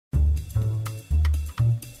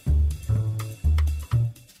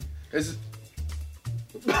Is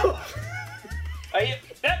Hey,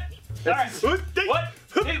 all right. 1,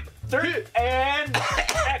 2, 3, and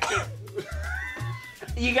action.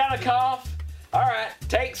 You got a cough? All right,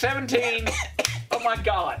 take 17. Oh my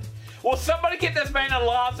God. Will somebody get this man a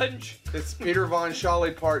lozenge? it's Peter Von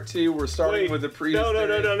Schalli Part 2. We're starting with the Prius.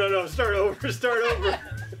 No. Start over.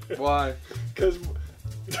 Why? Because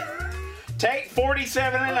Take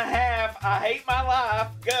 47 and a half. I hate my life.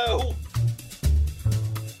 Go.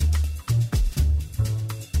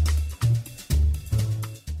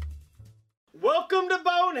 welcome to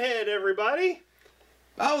Bonehead, everybody.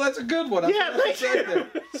 Oh, that's a good one. Yeah, thank you.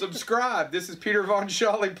 That. Subscribe. This is Peter Von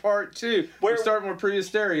Schalli Part 2. We're starting with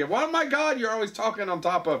Prehysteria. Oh my God, you're always talking on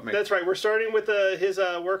top of me. That's right. We're starting with his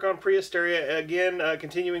work on Prehysteria. Again,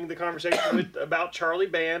 continuing the conversation about Charlie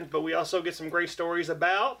Band, but we also get some great stories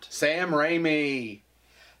about Sam Raimi.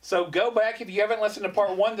 So go back. If you haven't listened to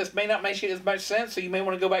part 1, this may not make as much sense, so you may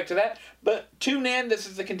want to go back to that. But tune in. This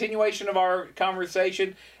is the continuation of our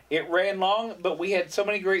conversation. It ran long, but we had so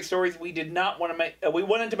many great stories. We did not want to make. We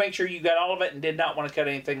wanted to make sure you got all of it and did not want to cut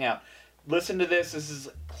anything out. Listen to this. This is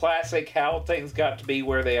classic. How things got to be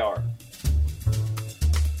where they are.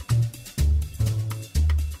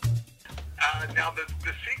 Now the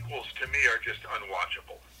sequels to me are just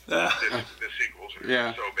unwatchable. The sequels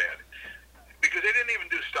are so bad because they didn't even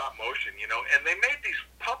do stop motion, you know. And they made these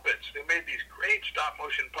puppets. They made these great stop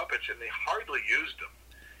motion puppets, and they hardly used them,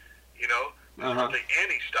 you know. There's hardly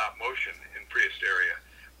any stop motion in Prehysteria,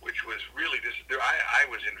 which was really just. I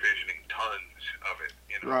was envisioning tons of it,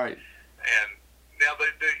 you know. Right. And now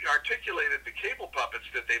the articulated, the cable puppets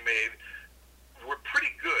that they made were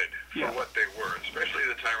pretty good for what they were, especially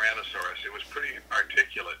the Tyrannosaurus. It was pretty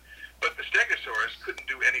articulate. But the Stegosaurus couldn't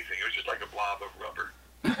do anything. It was just like a blob of rubber.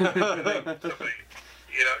 Somebody,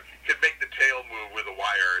 you know, could make the tail move with a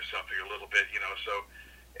wire or something a little bit, you know. So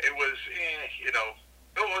it was, you know,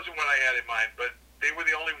 it wasn't what I had in mind, but they were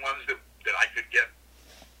the only ones that I could get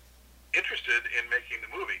interested in making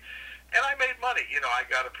the movie. And I made money. You know, I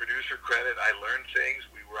got a producer credit. I learned things.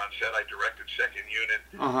 We were on set. I directed Second Unit.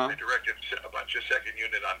 I directed a bunch of Second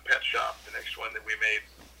Unit on Pet Shop, the next one that we made,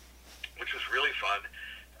 which was really fun.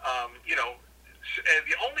 You know, and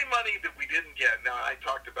the only money that we didn't get, now I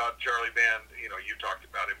talked about Charlie Band, you know, you talked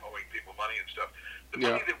about him owing people money and stuff. The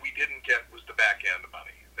money that we didn't get was the back end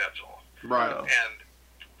money. That's all. Right. And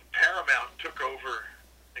Paramount took over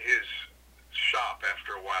his shop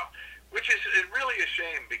after a while, which is really a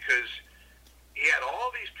shame because he had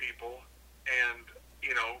all these people and,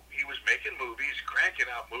 you know, he was making movies,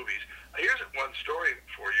 cranking out movies. Here's one story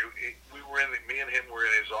for you. Me and him were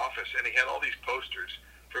in his office, and he had all these posters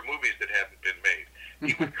for movies that hadn't been made.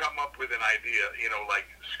 He would come up with an idea, you know, like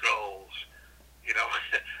skulls, you know,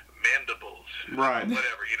 mandibles,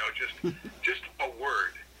 whatever, you know, just a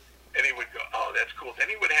word. And he would go, oh, that's cool. Then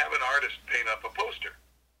he would have an artist paint up a poster.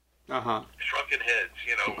 Shrunken Heads,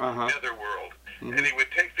 you know, Netherworld. And he would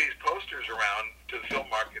take these posters around to the film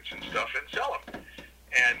markets and stuff and sell them.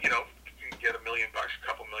 And, you know, you can get $1 million, a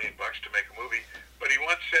couple $1 million to make a movie. But he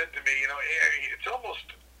once said to me, you know, hey, it's almost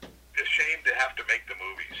a shame to have to make the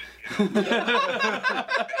movies.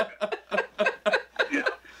 You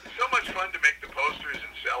know? So much fun to make the posters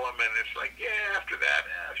and sell them, and it's like, yeah, after that,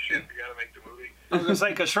 shit, we got to make the movie. I was going to say,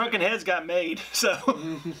 because Shrunken Heads got made, so. I know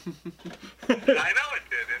it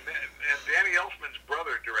did, and Danny Elfman's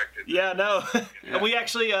brother directed it. Yeah, no. We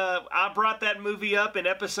actually, I brought that movie up in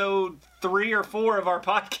episode 3 or 4 of our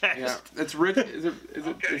podcast. Yeah, it's Rich. Is it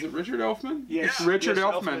Richard Elfman? Yes. It's Richard Yes,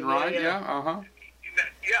 Elfman, right? Yeah.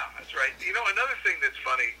 Yeah, that's right. You know, another thing that's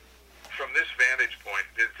funny from this vantage point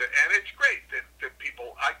is that, and it's great that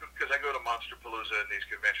people, because I go to Monsterpalooza and these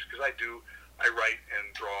conventions, because I write and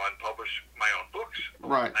draw and publish my own books.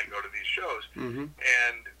 Right. I go to these shows.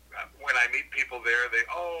 And when I meet people there,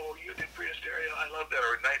 oh, you did Prehysteria, I love that,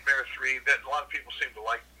 or Nightmare 3. That a lot of people seem to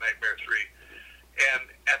like Nightmare 3. And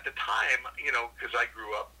at the time, you know, because I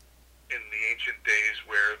grew up in the ancient days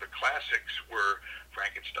where the classics were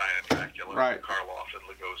Frankenstein and Dracula, and Karloff and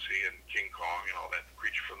Lugosi and King Kong and all that,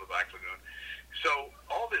 Creature from the Black Lagoon. So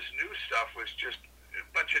all this new stuff was just a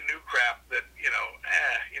bunch of new crap that, you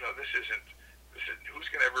know, this isn't, who's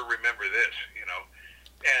going to ever remember this, you know?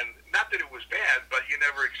 And not that it was bad, but you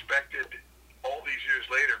never expected all these years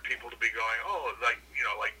later people to be going, oh, like, you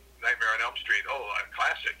know, like Nightmare on Elm Street, oh, a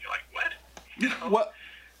classic. You're like, what? You know? Well,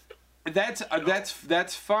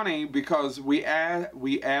 that's funny because we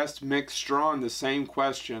asked Mick Strawn the same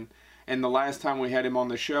question, and the last time we had him on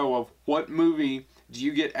the show of what movie do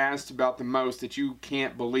you get asked about the most that you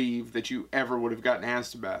can't believe that you ever would have gotten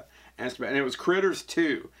asked about, asked about, and it was Critters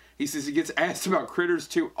 2. He says he gets asked about Critters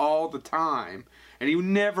 2 all the time, and he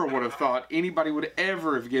never would have thought anybody would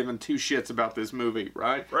ever have given two shits about this movie,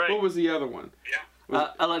 right? Right. What was the other one? Yeah.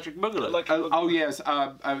 Electric Boogaloo. Oh yes,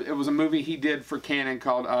 it was a movie he did for Canon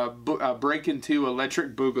called Breakin' 2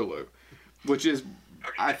 Electric Boogaloo, which is,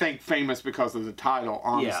 I think, famous because of the title.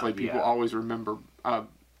 Honestly, people always remember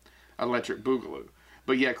Electric Boogaloo.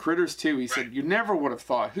 But yeah, Critters 2, he said, you never would have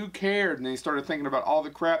thought. Who cared? And then he started thinking about all the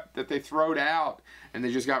crap that they throwed out and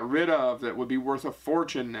they just got rid of that would be worth a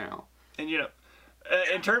fortune now. And you know,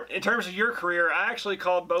 in terms of your career, I actually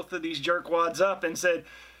called both of these jerkwads up and said,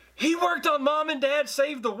 he worked on Mom and Dad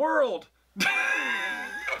Save the World. Yeah,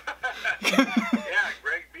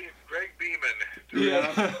 Greg Beeman.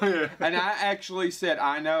 Yeah. And I actually said,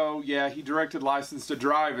 I know, yeah, he directed License to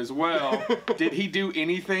Drive as well. Did he do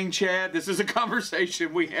anything, Chad? This is a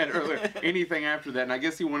conversation we had earlier. Anything after that? And I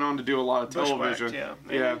guess he went on to do a lot of television. Yeah.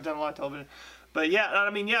 He's done a lot of television. But yeah,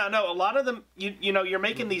 I mean, yeah, no, a lot of them, you know, you're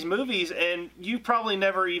making these movies and you probably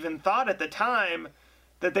never even thought at the time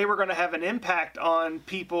that they were going to have an impact on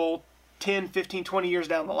people 10, 15, 20 years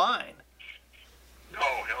down the line.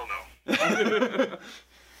 Oh, hell no.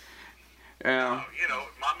 Yeah. You know,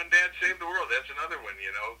 Mom and Dad Saved the World. That's another one,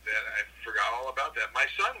 you know, that I forgot all about that. My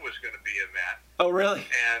son was going to be in that. Oh, really?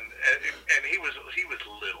 And he was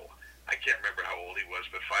little. I can't remember how old he was,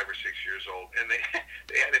 but 5 or 6 years old. And they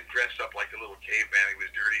had him dressed up like a little caveman. He was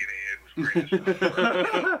dirty and it was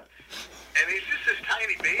great. And he's just this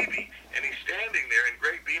tiny baby, and he's standing there, and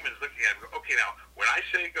Greg Beeman's looking at him. Okay, now when I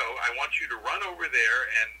say go, I want you to run over there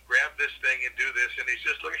and grab this thing and do this. And he's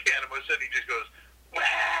just looking at him. All of a sudden, he just goes,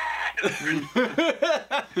 and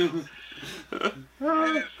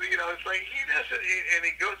you know, it's like he doesn't. And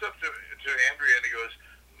he goes up to Andrea and he goes,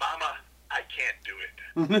 "Mama, I can't do it."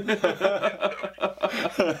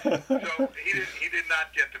 so he did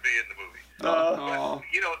not get to be in the movie. But,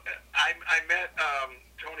 you know, I met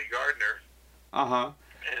Tony Gardner,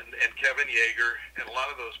 and Kevin Yeager, and a lot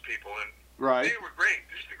of those people, and they were great,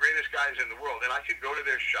 just the greatest guys in the world. And I could go to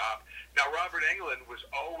their shop. Now, Robert Englund was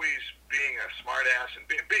always being a smartass and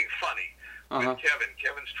being funny with Kevin.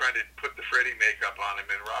 Kevin's trying to put the Freddy makeup on him,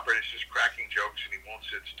 and Robert is just cracking jokes, and he won't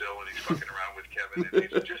sit still, and he's fucking around with Kevin, and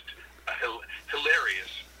he's just a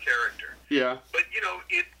hilarious character. Yeah. But, you know,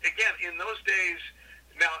 again, in those days,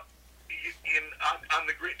 now, on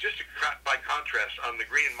the Green, just by contrast, on the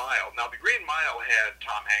Green Mile. Now, the Green Mile had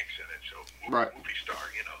Tom Hanks in it, so movie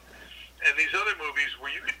star, you know. And these other movies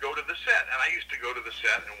where you could go to the set, and I used to go to the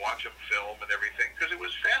set and watch them film and everything because it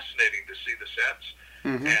was fascinating to see the sets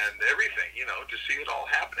and everything, you know, to see it all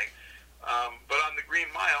happening. But on the Green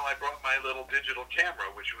Mile, I brought my little digital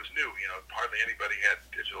camera, which was new. You know, hardly anybody had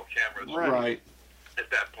digital cameras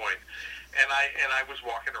at that point. And I was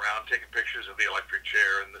walking around taking pictures of the electric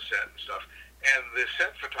chair and the set and stuff. And the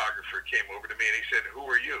set photographer came over to me and he said, "Who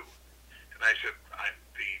are you?" And I said, "I'm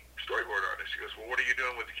the storyboard artist." He goes, "Well, what are you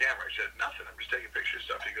doing with the camera?" I said, "Nothing. I'm just taking pictures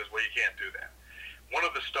of stuff." He goes, "Well, you can't do that." One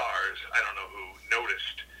of the stars, I don't know who,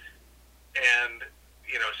 noticed and,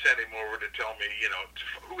 you know, sent him over to tell me, you know,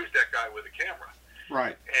 who is that guy with the camera?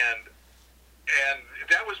 Right. And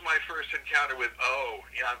that was my first encounter with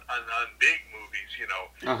on big movies, you know.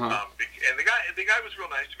 And the guy was real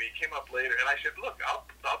nice to me. He came up later, and I said, "Look,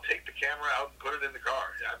 I'll take the camera out and put it in the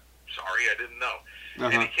car." I'm sorry, I didn't know.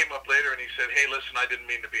 And he came up later and he said, "Hey, listen, I didn't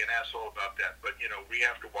mean to be an asshole about that, but you know, we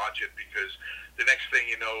have to watch it because the next thing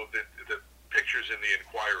you know, the picture's in the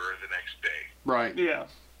Inquirer the next day." Right. Yeah.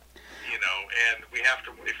 You know, and we have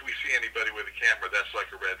to. If we see anybody with a camera, that's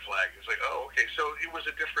like a red flag. It's like, oh, okay, so it was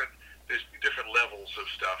there's different levels of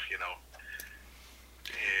stuff, you know,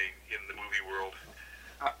 in the movie world.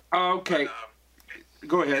 Okay. But,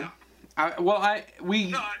 go ahead. Yeah.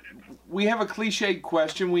 We have a cliched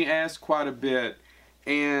question we ask quite a bit,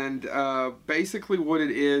 and basically what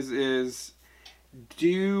it is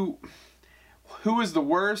who is the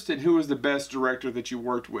worst and who is the best director that you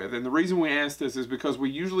worked with? And the reason we ask this is because we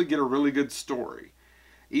usually get a really good story,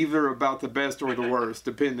 either about the best or the worst,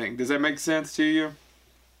 depending. Does that make sense to you?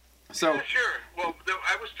 So, yeah, sure. Well,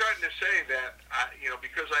 I was starting to say that, you know,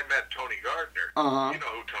 because I met Tony Gardner. You know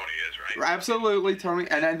who Tony is, right? Absolutely, Tony.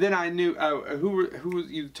 And then I knew who was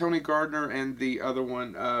you? Tony Gardner and the other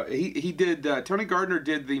one. He did. Tony Gardner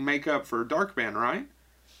did the makeup for Darkman, right?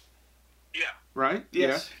 Yeah. Right.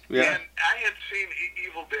 Yes. Yeah. And I had seen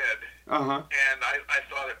Evil Dead. And I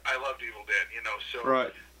thought I loved Evil Dead. You know, so.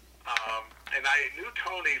 Right. And I knew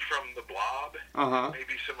Tony from The Blob.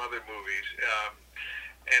 Maybe some other movies.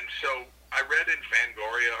 And so I read in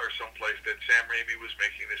Fangoria or someplace that Sam Raimi was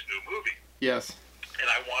making this new movie. Yes. And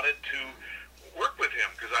I wanted to work with him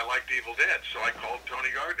because I liked Evil Dead. So I called Tony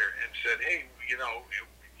Gardner and said, hey,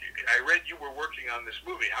 I read you were working on this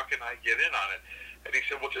movie. How can I get in on it? And he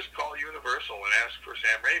said, well, just call Universal and ask for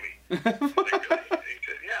Sam Raimi. And he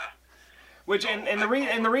said, yeah. Which and the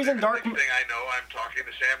reason Dark. Next thing I know, I'm talking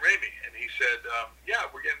to Sam Raimi, and he said, yeah,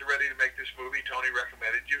 we're getting ready to make this movie. Tony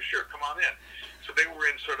recommended you. Sure, come on in. So they were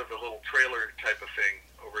in sort of a little trailer type of thing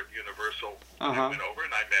over at Universal. I went over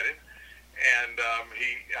and I met him, and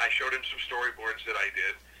I showed him some storyboards that I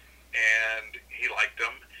did, and he liked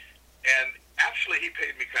them. And actually, he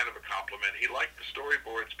paid me kind of a compliment. He liked the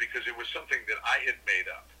storyboards because it was something that I had made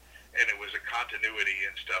up, and it was a continuity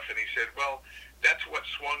and stuff. And he said, well, that's what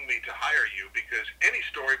swung me to hire you, because any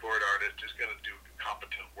storyboard artist is going to do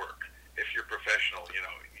competent work. If you're professional,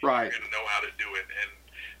 right. You're going to know how to do it. And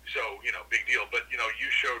so, big deal. But, you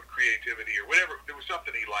showed creativity or whatever. There was something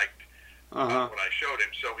he liked when I showed him,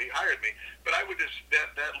 so he hired me. But I would just,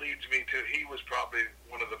 that leads me to, he was probably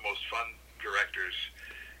one of the most fun directors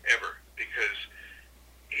ever, because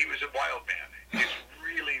he was a wild man. He's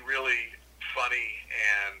really, really funny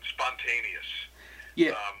and spontaneous.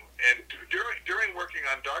 Yeah. And during working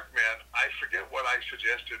on Darkman, I forget what I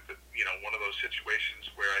suggested, but one of those situations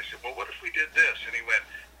where I said, well, what if we did this? And he went,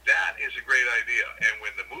 that is a great idea. And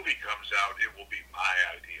when the movie comes out, it will be my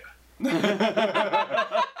idea.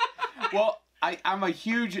 Well, I'm a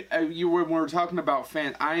huge, when we're talking about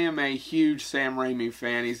fans, I am a huge Sam Raimi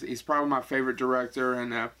fan. He's probably my favorite director,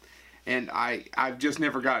 and I've just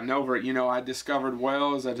never gotten over it. I discovered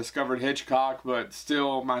Wells, I discovered Hitchcock, but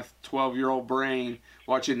still my 12-year-old brain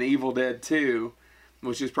watching The Evil Dead 2,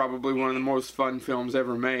 which is probably one of the most fun films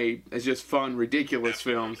ever made. It's just fun, ridiculous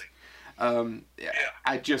films. I'm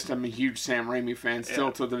a huge Sam Raimi fan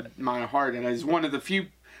still to my heart, and it's one of the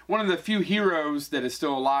few heroes that is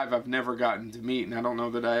still alive I've never gotten to meet, and I don't know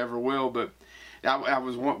that I ever will. But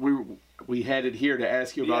we headed here to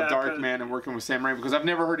ask you about Darkman and working with Sam Raimi, because I've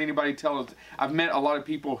never heard anybody tell it. I've met a lot of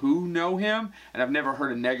people who know him, and I've never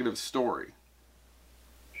heard a negative story.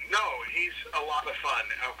 No, he's a lot of fun.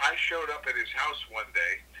 I showed up at his house one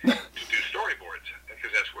day to do storyboards,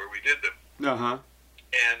 because that's where we did them.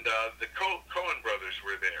 And the Coen brothers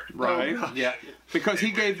were there. Right. Yeah. Because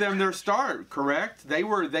he gave them their start, correct? They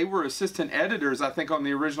were assistant editors, I think, on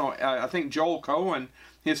the original. I think Joel Coen,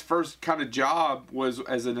 his first kind of job was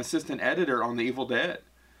as an assistant editor on The Evil Dead.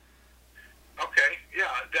 Okay. Yeah.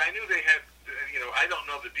 I knew they had. I don't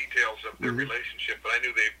know the details of their relationship, but I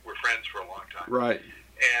knew they were friends for a long time. Right.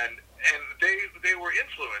 And they were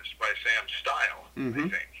influenced by Sam's style, I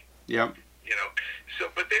think. Yep.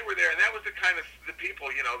 But they were there, and that was the kind of the people,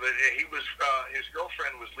 that he was. His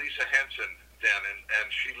girlfriend was Lisa Henson then, and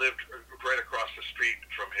she lived right across the street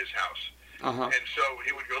from his house. And so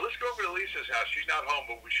he would go, let's go over to Lisa's house. She's not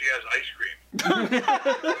home, but she has ice cream.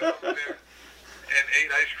 And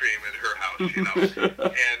ate ice cream at her house,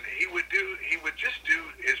 And he would just do.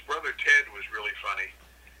 His brother Ted was really funny,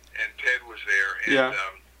 and Ted was there, and.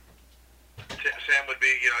 Sam would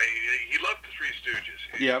be, he loved the Three Stooges.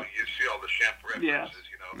 You see all the Shemp references,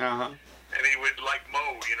 And he would, like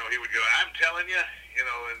Moe, he would go, I'm telling you, and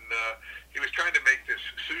he was trying to make this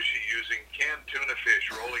sushi using canned tuna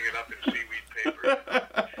fish, rolling it up in seaweed paper.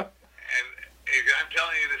 And I'm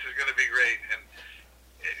telling you, this is going to be great. And,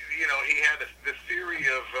 he had the theory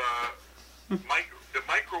of the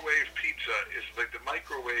microwave pizza is like the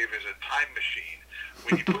microwave is a time machine.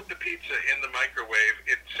 When you put the pizza in the microwave,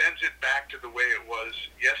 it sends it back to the way it was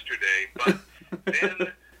yesterday, but then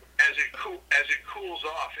as it cools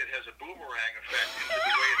off, it has a boomerang effect into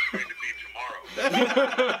the way it's going to be tomorrow.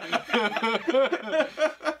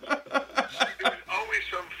 There was always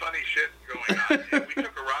some funny shit going on. And we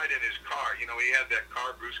took a ride in his car. He had that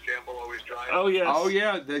car Bruce Campbell always drives. Oh, yes. Oh,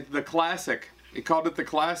 yeah, the classic. He called it the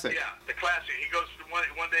classic. Yeah, the classic. He goes,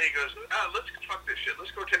 one day he goes, let's fuck this shit.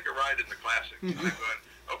 Let's go take a ride in the classic. And I'm going,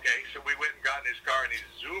 okay. So we went and got in his car, and he's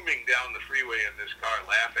zooming down the freeway in this car,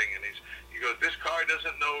 laughing, and he goes, this car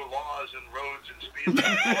doesn't know laws and roads and speed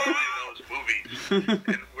limits. He only knows movies.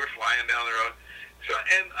 And we're flying down the road. So,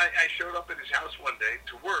 and I showed up at his house one day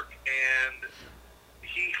to work, and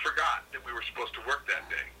he forgot that we were supposed to work that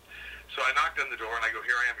day. So I knocked on the door, and I go,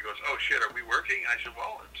 here I am. He goes, oh, shit, are we working? I said,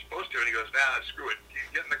 well, I'm supposed to. And he goes, nah, screw it.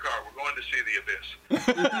 Get in the car. We're going to see The Abyss.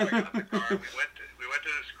 So I got in the car, and we went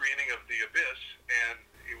to the screening of The Abyss, and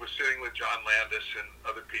he was sitting with John Landis and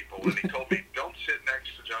other people, and he told me, don't sit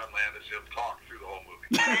next to John Landis. He'll talk through the whole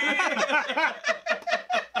movie.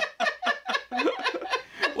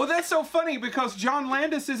 Well, that's so funny, because John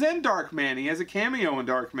Landis is in Darkman. He has a cameo in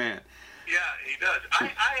Darkman. Yeah, he does.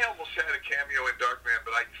 I almost had a cameo in Darkman,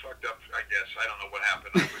 but I fucked up. I guess I don't know what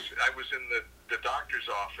happened. I was in the doctor's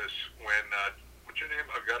office when what's your name?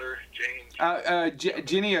 Agutter, Jane.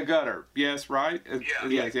 Jenny Agutter. Yes, right.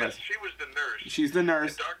 Yeah. Yes. She was the nurse. She's the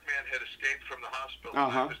nurse. And Darkman had escaped from the hospital. And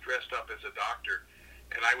I was dressed up as a doctor,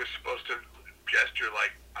 and I was supposed to gesture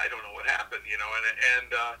like I don't know what happened, you know, and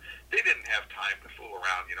they didn't have time to fool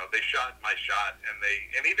around, you know. They shot my shot, and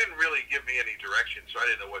he didn't really give me any direction, so I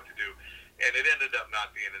didn't know what to do, and it ended up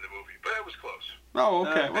not being in the movie, but it was close. Oh,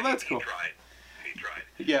 okay. Well, that's cool. He tried.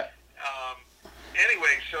 Yeah.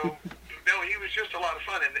 Anyway, so no, he was just a lot of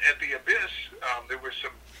fun, and at the Abyss, there were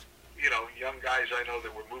some, you know, young guys I know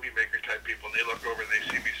that were movie maker type people, and they look over and they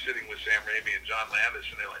see me sitting with Sam Raimi and John Landis,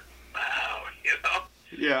 and they're like, wow, you know.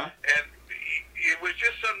 Yeah. And it was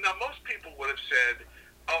just some. Now, most people would have said,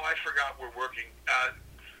 "Oh, I forgot we're working.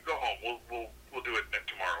 Go home. We'll do it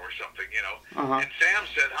tomorrow or something." You know. And Sam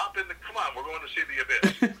said, "Hop in the. Come on, we're going to see the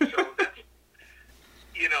Abyss." So that's,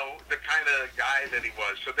 you know, the kind of guy that he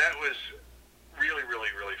was. So that was really, really,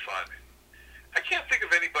 really fun. I can't think of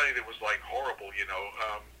anybody that was like horrible. You know.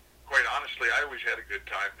 Quite honestly, I always had a good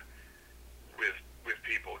time with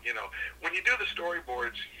people. You know, when you do the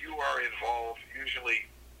storyboards, you are involved usually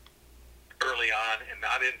early on and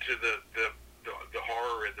not into the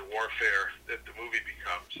horror and the warfare that the movie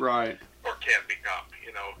becomes, right, or can become, you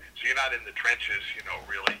know. So you're not in the trenches, you know,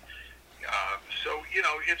 really. So you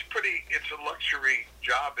know, it's a luxury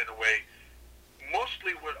job in a way.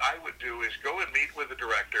 Mostly, what I would do is go and meet with the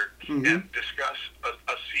director and discuss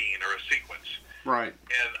a scene or a sequence. Right.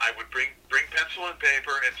 And I would bring pencil and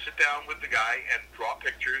paper and sit down with the guy and draw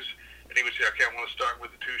pictures. And he would say, okay, I want to start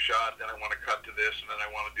with the 2-shot, then I want to cut to this, and then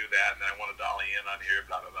I want to do that, and then I want to dolly in on here,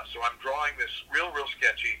 blah, blah, blah. So I'm drawing this real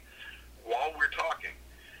sketchy while we're talking.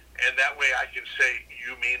 And that way I can say,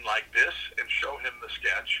 you mean like this, and show him the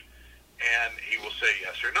sketch. And he will say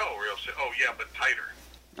yes or no, or he'll say, oh, yeah, but tighter,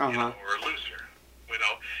 you know, or looser, you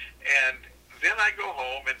know. And then I go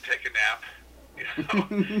home and take a nap, you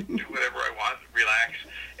know, do whatever I want, relax,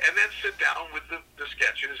 and then sit down with the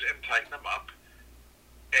sketches and tighten them up.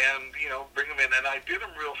 And, you know, bring them in. And I did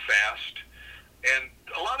them real fast. And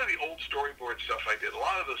a lot of the old storyboard stuff I did, a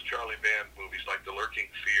lot of those Charlie Band movies, like The Lurking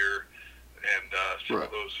Fear, and some of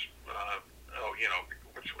those, you know,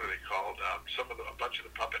 what are they called? A bunch of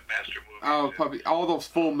the Puppet Master movies. Oh, all those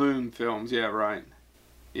Full Moon films. Yeah, right.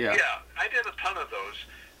 Yeah. Yeah, I did a ton of those.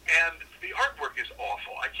 And the artwork is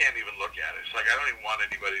awful. I can't even look at it. It's like I don't even want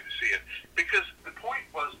anybody to see it. Because the point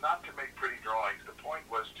was not to make pretty drawings. The point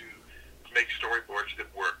was to make storyboards that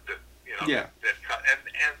work, that, you know, that cut, and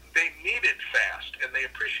they need it fast, and they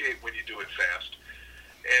appreciate when you do it fast,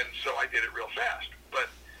 and so I did it real fast, but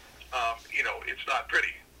you know, it's not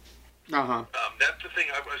pretty. That's the thing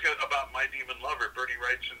I was going about My Demon Lover. Bernie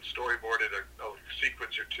Wrightson storyboarded a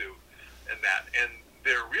sequence or two, and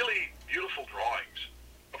they're really beautiful drawings,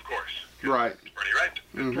 of course. Right. It's Bernie Wrightson.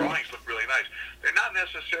 The drawings look really nice. They're not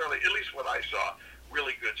necessarily, at least what I saw,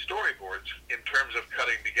 really good storyboards in terms of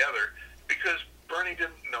cutting together. Because Bernie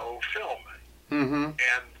didn't know film,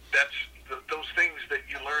 and that's those things that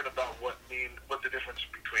you learn about what the difference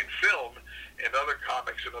between film and other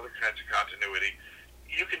comics and other kinds of continuity.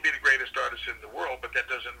 You can be the greatest artist in the world, but that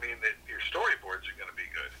doesn't mean that your storyboards are going to be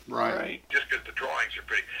good. Right. Just because the drawings are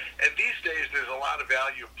pretty. And these days, there's a lot of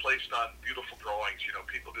value placed on beautiful drawings. You know,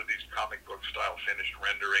 people do these comic book style finished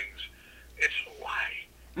renderings. It's why,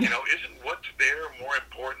 you know, isn't what's there more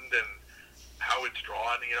important than how it's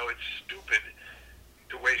drawn? You know, it's stupid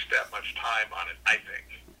to waste that much time on it, I think.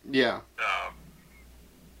 Yeah.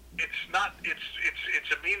 It's not.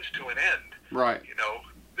 It's a means to an end. Right. You know,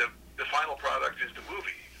 the final product is the movie.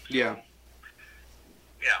 So, yeah.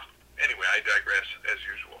 Yeah. Anyway, I digress as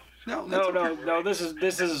usual. No.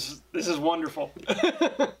 This is wonderful.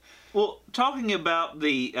 Well, talking about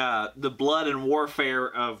the blood and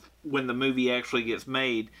warfare of when the movie actually gets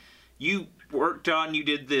made, you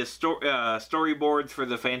did the storyboards for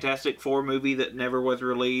the Fantastic Four movie that never was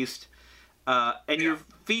released. And you're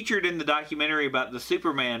featured in the documentary about the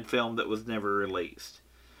Superman film that was never released.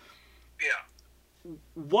 Yeah.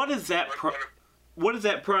 What is that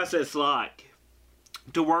process like?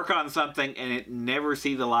 To work on something and it never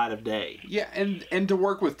see the light of day. Yeah, and to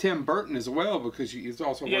work with Tim Burton as well, because he's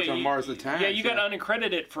also worked on Mars Attacks. Yeah, you got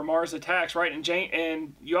unaccredited for Mars Attacks, right?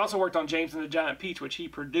 And you also worked on James and the Giant Peach, which he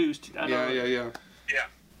produced. Yeah. Yeah.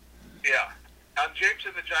 On James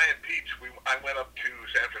and the Giant Peach, I went up to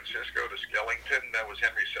San Francisco to Skellington. That was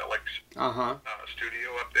Henry Selick's studio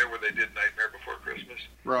up there where they did Nightmare Before Christmas.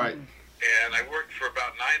 Right. and I worked for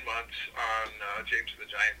about 9 months on James and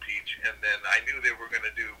the Giant Peach, and then I knew they were going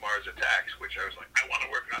to do Mars Attacks, which I was like, I want to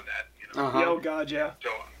work on that. You know? Oh God, yeah.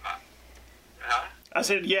 So, I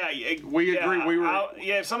said, yeah. We agree. We were.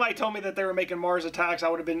 If somebody told me that they were making Mars Attacks, I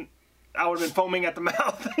would have been foaming at the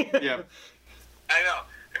mouth. Yeah. I know.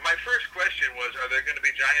 And my first question was, are there going to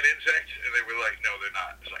be giant insects? And they were like, no, they're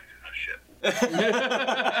not. It's like, oh, shit.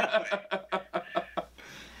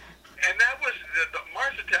 And that was, the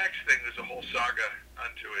Mars Attacks thing was a whole saga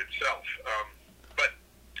unto itself. But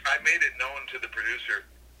I made it known to the producer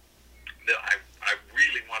that I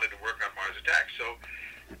really wanted to work on Mars Attacks. So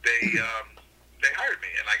they hired me,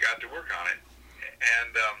 and I got to work on it.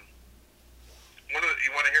 And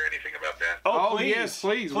you want to hear anything about that? Oh yes,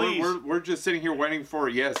 please. We're just sitting here waiting for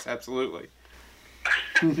it. Yes, absolutely.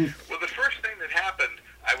 Well, the first thing that happened,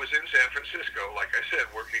 I was in San Francisco, like I said,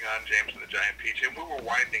 working on James and the Giant Peach, and we were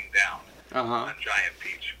winding down on Giant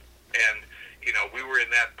Peach. And, you know, we were in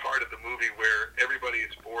that part of the movie where everybody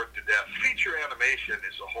is bored to death. Feature animation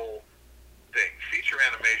is a whole thing. Feature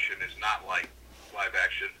animation is not like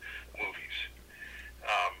live-action movies.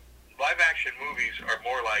 Live-action movies are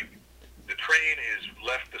more like the train has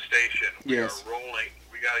left the station. We are rolling.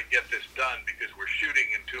 We got to get this done because we're shooting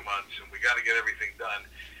in 2 months, and we got to get everything done.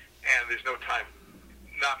 And there's no time,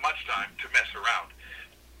 not much time, to mess around.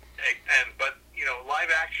 But you know,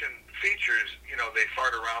 live-action features, you know, they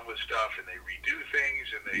fart around with stuff and they redo things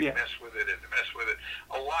and they mess with it and mess with it.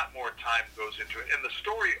 A lot more time goes into it, and the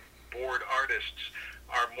storyboard artists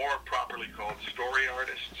are more properly called story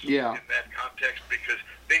artists in that context because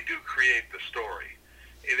they do create the story.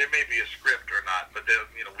 There may be a script or not, but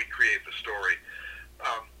you know, we create the story.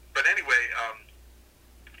 But anyway,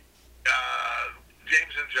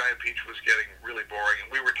 James and the Giant Peach was getting really boring,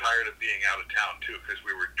 and we were tired of being out of town too because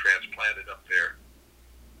we were transplanted up there,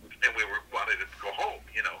 and we wanted to go home.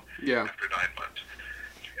 You know, after 9 months.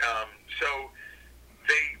 So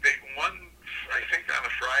they I think on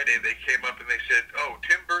a Friday they came up and they said, "Oh,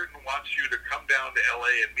 Tim Burton wants you to come down to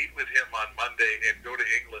L.A. and meet with him on Monday and go to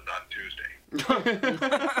England on Tuesday." And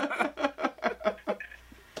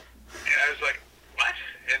I was like, "What?"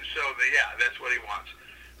 And so that's what he wants.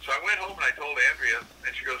 So I went home and I told Andrea,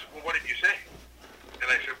 and she goes, "Well, what did you say?" And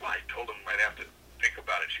I said, "Well, I told him I'd have to think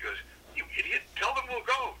about it." She goes, "You idiot! Tell them we'll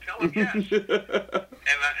go. Tell them yes."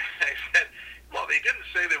 And I said, "Well, they didn't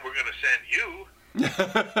say they were going to send you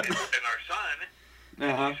and our son."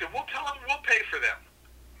 And she said, "Well, tell them we'll pay for them.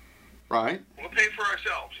 Right. We'll pay for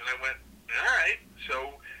ourselves." And I went, "All right."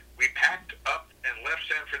 So we packed up and left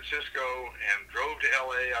San Francisco and drove to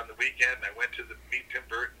L.A. on the weekend. I went to meet Tim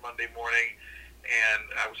Burton Monday morning, and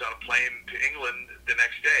I was on a plane to England the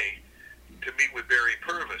next day to meet with Barry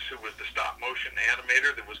Purvis, who was the stop-motion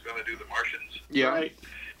animator that was going to do The Martians. Yeah. Right.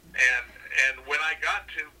 And when I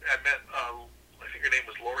met, I think her name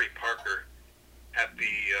was Lori Parker,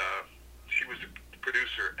 she was the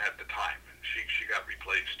producer at the time, and she got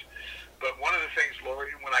replaced. But one of the things,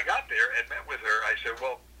 Lori, when I got there and met with her, I said,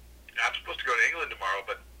 "Well, I'm supposed to go to England tomorrow,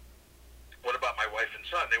 but what about my wife and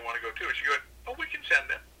son? They want to go too." And she goes, "Oh, we can send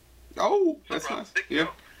them." Oh, that's nice. Yeah.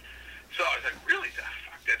 So I was like, "Really?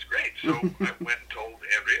 Fuck, that's great." So I went and told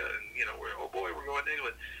Andrea, and we're going to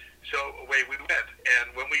England. So away we went.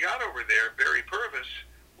 And when we got over there, Barry Purvis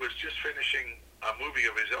was just finishing a movie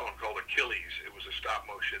of his own called Achilles. It was a stop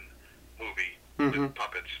motion movie with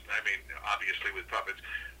puppets. I mean, obviously with puppets,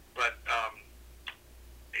 but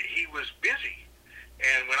he was busy.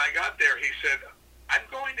 And when I got there, he said, "I'm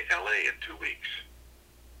going to L.A. in 2 weeks.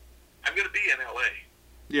 I'm going to be in L.A."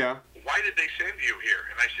 Yeah. "Why did they send you here?"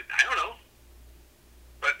 And I said, "I don't know,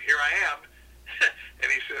 but here I am." And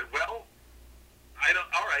he said, "Well,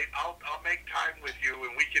 all right, I'll make time with you,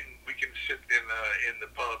 and we can sit in the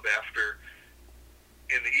pub after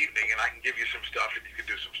in the evening, and I can give you some stuff, and you can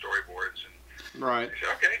do some storyboards." And right. I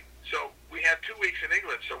said, "Okay." So we had 2 weeks in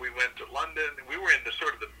England. So we went to London. We were in the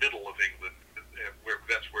sort of the middle of England,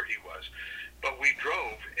 that's where he was. But we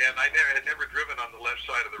drove, and I had never driven on the left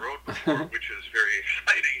side of the road before, which was a very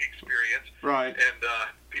exciting experience. Right. And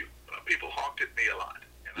people honked at me a lot,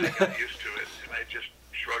 and I got used to it, and I just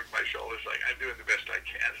shrugged my shoulders like, "I'm doing the best I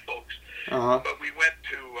can, folks." But we went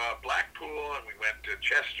to Blackpool, and we went to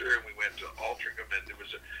Chester, and we went to Altrincham, and there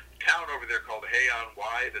was a town over there called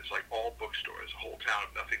Hay-on-Wye that's like all bookstores, a whole town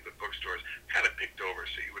of nothing but bookstores, kind of picked over,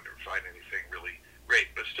 so you wouldn't find anything really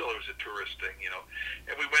great, but still it was a tourist thing,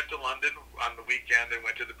 And we went to London on the weekend and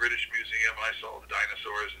went to the British Museum. I saw the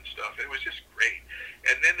dinosaurs and stuff. It was just great.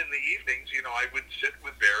 And then in the evenings, I would sit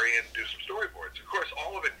with Barry and do some storyboards. Of course,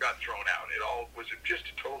 all of it got thrown out. It all was just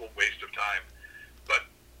a total waste of time. But,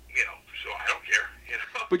 so I don't care,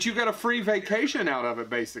 But you got a free vacation out of it,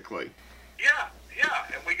 basically.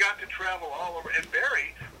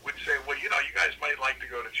 you guys might like to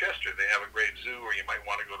go to Chester. They have a great zoo, or you might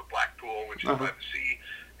want to go to Blackpool, which is by the sea,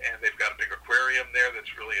 and they've got a big aquarium there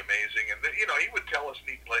that's really amazing. And then, he would tell us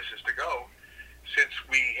neat places to go, since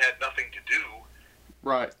we had nothing to do,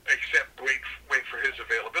 right, except wait for his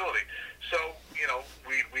availability. So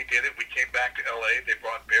we did it. We came back to L.A. They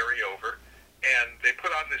brought Barry over, and they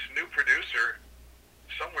put on this new producer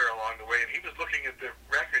somewhere along the way, and he was looking at the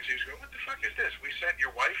records. He was going, "What the fuck is this? We sent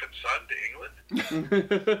your wife and son to England?"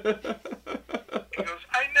 He goes,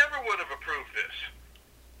 "I never would have approved this."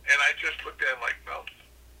 And I just looked at him like, "Well,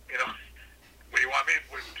 what do you want me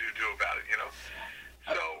to do about it?"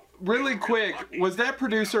 So really quick, was that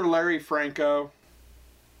producer Larry Franco?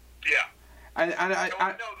 Yeah. Larry,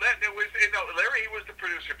 he was the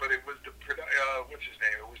producer, but it was the what's his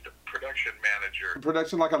name? It was the production manager.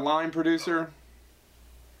 Production, like a line producer.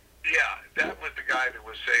 Yeah, that was the guy that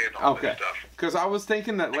was saying all this stuff. Because I was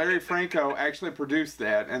thinking that Larry Franco actually produced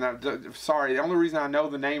that, and sorry, the only reason I know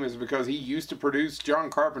the name is because he used to produce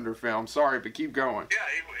John Carpenter films. Sorry, but keep going. Yeah,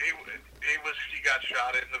 he got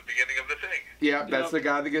shot in the beginning of The Thing. Yeah, that's the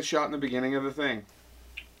guy that gets shot in the beginning of The Thing.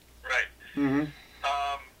 Right. Mm-hmm.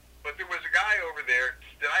 But there was a guy over there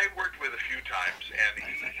that I worked with a few times, and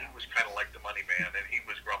he was kind of like the money man, and he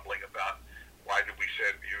was grumbling about, why did we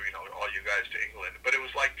send all you guys to England? But it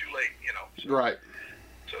was like too late, So, right.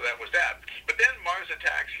 So that was that. But then Mars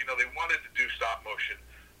Attacks, they wanted to do stop motion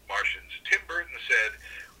Martians. Tim Burton said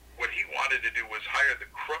what he wanted to do was hire the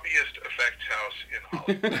crummiest effects house in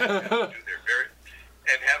Hollywood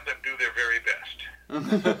and have them do their very best.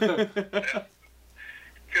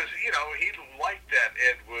 Because he liked that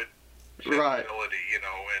Ed Wood sensibility,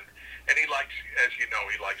 and he likes, as you know,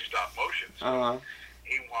 he likes stop motion. So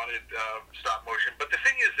he wanted stop motion. But the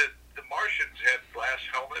thing is that the Martians had glass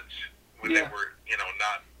helmets when they were,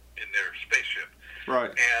 not in their spaceship. Right.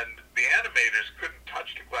 And the animators couldn't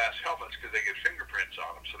touch the glass helmets because they get fingerprints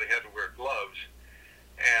on them, so they had to wear gloves.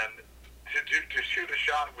 And to shoot a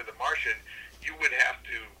shot with a Martian, you would have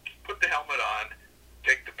to put the helmet on,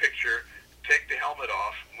 take the picture, take the helmet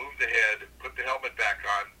off, move the head, put the helmet back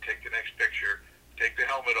on, take the next picture, take the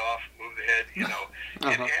helmet off, move the head, It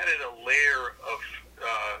added a layer of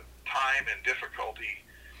time and difficulty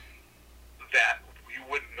that you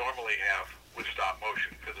wouldn't normally have with stop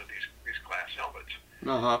motion because of these glass helmets.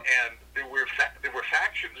 And there were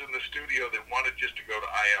factions in the studio that wanted just to go to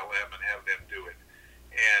ILM and have them do it.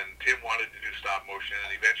 And Tim wanted to do stop motion,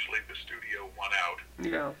 and eventually the studio won out.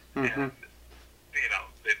 Yeah. And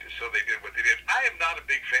so they did what they did. I am not a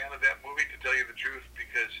big fan of that movie, to tell you the truth,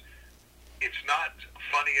 because it's not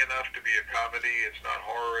funny enough to be a comedy. It's not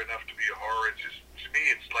horror enough to be a horror. It's just, to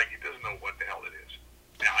me, it's like it doesn't know what the hell it is.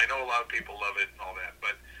 Now, I know a lot of people love it and all that,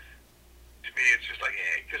 but to me, it's just like,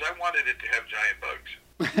 because I wanted it to have giant bugs.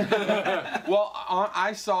 Well,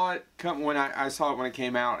 I saw it when I saw it when it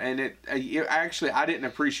came out, and actually I didn't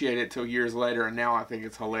appreciate it till years later, and now I think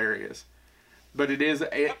it's hilarious. But it is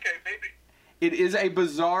okay, maybe. It is a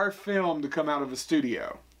bizarre film to come out of a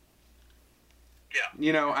studio. Yeah.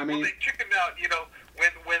 I mean, well, they chickened out.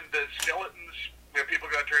 When the skeletons, when people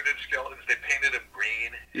got turned into skeletons, they painted them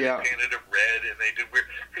green. Yeah. They painted them red, and they did weird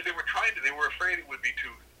because they were afraid it would be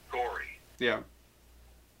too gory. Yeah.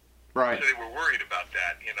 Right. So they were worried about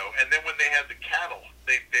that, And then when they had the cattle,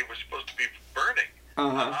 they were supposed to be burning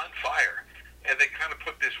on fire, and they kind of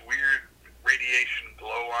put this weird radiation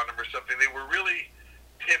glow on them or something. They were really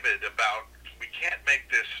timid about, we can't make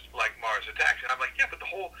this like Mars Attacks. And I'm like, yeah, but the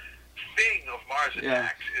whole thing of Mars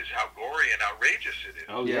Attacks is how gory and outrageous it is.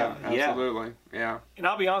 Oh yeah, absolutely, yeah. And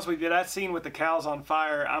I'll be honest with you, that scene with the cows on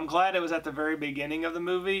fire, I'm glad it was at the very beginning of the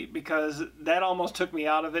movie, because that almost took me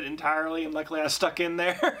out of it entirely, and luckily I stuck in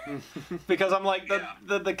there. Because I'm like,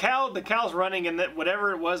 the cows running, and that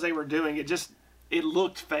whatever it was they were doing, it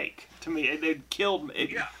looked fake to me. It killed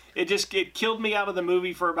me. It killed me out of the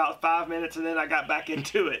movie for about 5 minutes, and then I got back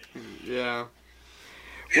into it. Yeah.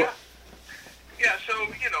 Yeah. Yeah, so,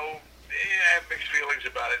 I have mixed feelings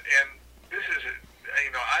about it, and this is,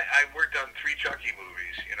 I worked on 3 Chucky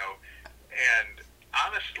movies, and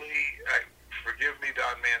honestly, forgive me,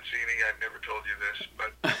 Don Mancini, I've never told you this,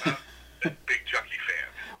 but I'm not a big Chucky fan.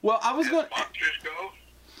 Well, I was going to... monsters go,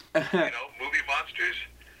 movie monsters,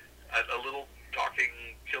 a little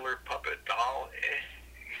talking killer puppet doll.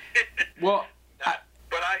 Well...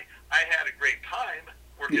 But I had a great time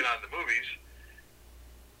working on the movies.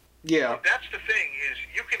 Yeah. That's the thing, is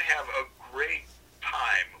you can have a great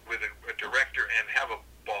time with a director and have a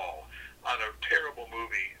ball on a terrible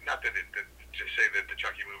movie. Not that to say that the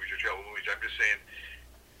Chucky movies are terrible movies. I'm just saying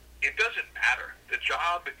it doesn't matter. The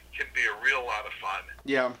job can be a real lot of fun.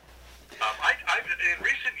 Yeah. In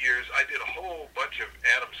recent years, I did a whole bunch of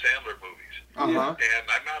Adam Sandler movies. Uh-huh. And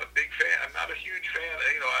I'm not a big fan. I'm not a huge fan.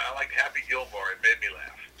 I liked Happy Gilmore. It made me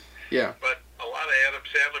laugh. Yeah. But a lot of Adam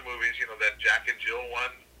Sandler movies, that Jack and Jill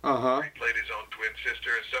one, uh-huh, where he played his own twin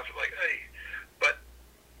sister and stuff, like, hey. But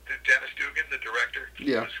Dennis Dugan, the director,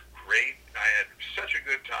 was great. I had such a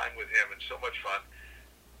good time with him and so much fun.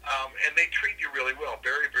 And they treat you really well.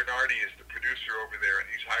 Barry Bernardi is the producer over there, and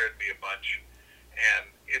he's hired me a bunch. And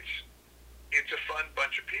it's a fun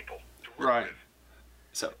bunch of people to work with.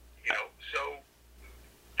 So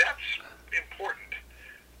that's important.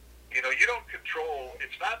 You don't control.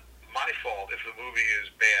 It's not my fault if the movie is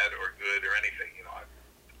bad or good or anything.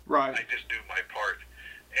 I just do my part.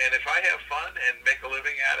 And if I have fun and make a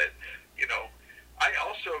living at it, I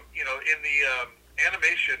also, in the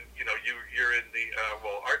animation, you're in the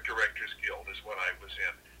Art Directors Guild is what I was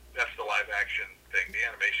in. That's the live action thing, the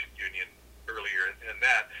animation union earlier in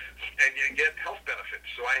that, and you get health benefits.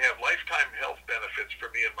 So I have lifetime health benefits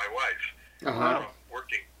for me and my wife from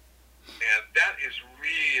working, and that is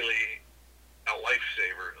really a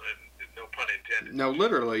lifesaver. No pun intended. No,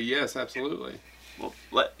 literally, yes, absolutely.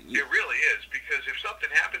 It really is, because if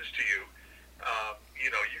something happens to you,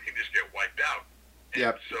 you can just get wiped out.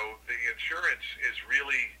 And so the insurance is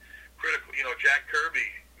really critical. Jack Kirby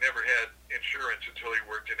never had insurance until he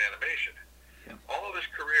worked in animation. All of his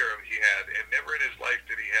career he had, and never in his life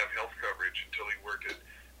did he have health coverage until he worked at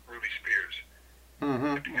Ruby Spears.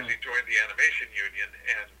 Because he joined the animation union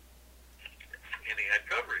and he had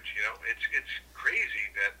coverage. It's crazy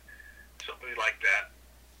that somebody like that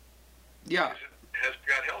has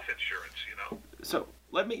got health insurance. So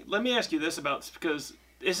let me ask you this because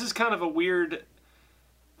this is kind of a weird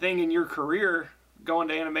thing in your career, going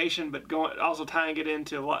to animation, but also tying it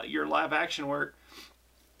into your live action work.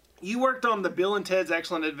 You worked on the Bill and Ted's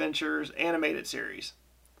Excellent Adventures animated series.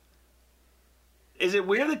 Is it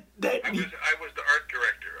weird that I was the art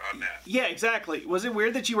director on that? Yeah, exactly. Was it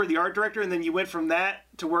weird that you were the art director and then you went from that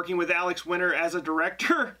to working with Alex Winter as a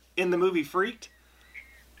director in the movie Freaked?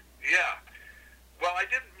 Yeah. Well, I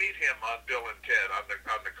didn't meet him on Bill and Ted on the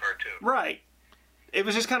cartoon. Right. It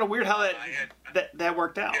was just kind of weird how that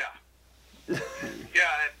worked out. Yeah.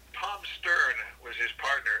 Yeah, and Tom Stern was his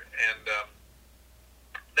partner, and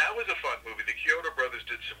that was a fun movie. The Kyoto Brothers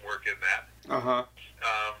did some work in that. A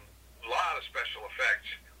lot of special effects.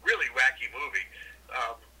 Really wacky movie.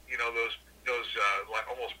 Those like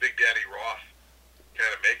almost Big Daddy Roth kind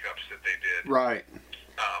of makeups that they did. Right.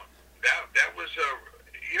 That was a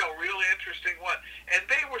really interesting one, and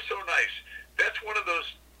they were so nice. That's one of those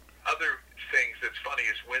other things that's funny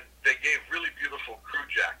is when they gave really beautiful crew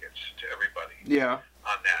jackets to everybody. Yeah.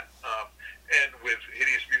 On that, and with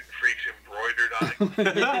Hideous Mutant Freaks embroidered on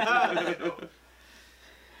it.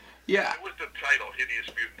 Yeah. What was the title? Hideous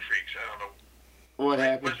Mutant Freaks. I don't know. What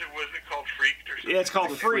happened? Was it called Freaked or something? Yeah, it's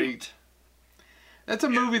called Freaked. That's a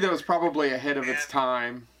movie that was probably ahead of its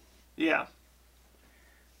time. Yeah.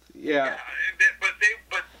 Yeah. But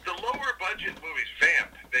the lower budget movies,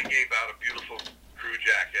 Vamp, they gave out a beautiful crew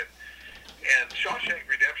jacket. And Shawshank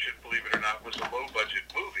Redemption, believe it or not, was a low budget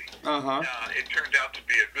movie. It turned out to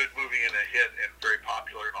be a good movie and a hit and very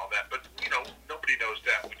popular and all that. But nobody knows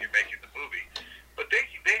that when you're making the movie. But they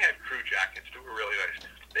had crew jackets that were really nice.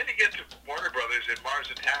 Then you get to Warner Brothers and Mars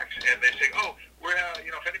Attacks, and they say, "Oh, we're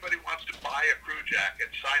if anybody wants to buy a crew jacket,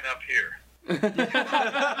 sign up here."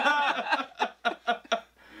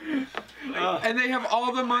 And they have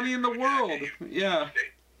all the money in the world. Yeah.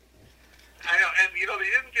 I know, and they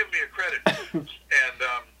didn't give me a credit, and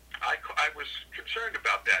I was concerned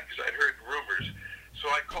about that because I'd heard rumors. So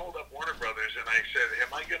I called up Warner Brothers and I said,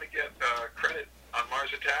 "Am I going to get credit on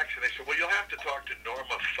Mars Attacks?" And they said, "Well, you'll have to talk to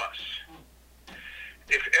Norma Fuss.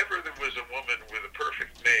 If ever there was a woman with a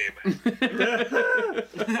perfect name,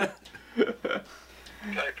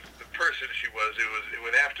 type the person she was, it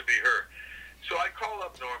would have to be her." So I called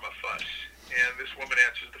up Norma Fuss, and this woman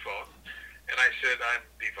answers the phone, and I said, "I'm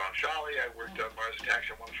Dee Von Shally. I worked on Mars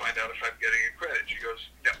Attacks. I want to find out if I'm getting a credit." She goes,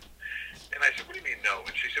 "No." And I said, "What do you mean no?"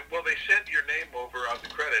 And she said, "Well, they sent your name over on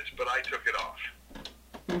the credits, but I took it off."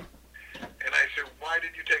 And I said, "Why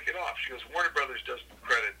did you take it off?" She goes, "Warner Brothers doesn't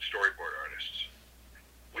credit storyboard artists,"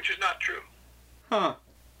 which is not true. Huh.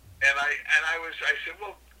 And I said,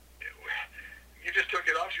 "Well, you just took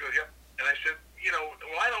it off?" She goes, "Yep." And I said,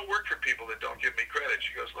 "Well, I don't work for people that don't give me credit."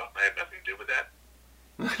 She goes, "Well, I have nothing to do with that."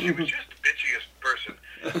 She was just the bitchiest person.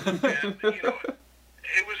 And,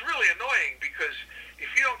 it was really annoying because if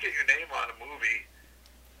you don't get your name on a movie,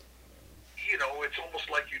 it's almost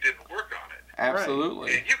like you didn't work on it.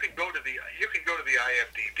 Absolutely. And you can go to the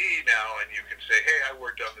IMDb now and you can say, "Hey, I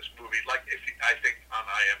worked on this movie movie, like I think on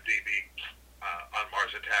IMDb, on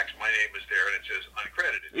Mars Attacks, my name is there and it says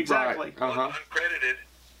uncredited. Exactly. Right. Well, uncredited,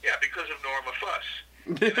 yeah, because of Norma Fuss.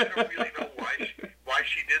 And I don't really know why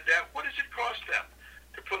she did that. What does it cost them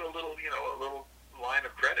to put a little line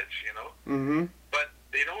of credits, Mm-hmm. But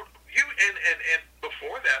they don't. And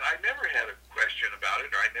before that, I never had a question about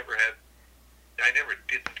it, or I never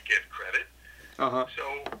didn't get credit. Uh-huh.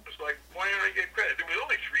 So it's like, why don't I get credit? There was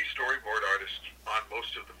only 3 storyboard artists on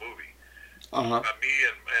most of the movie. Uh-huh. Me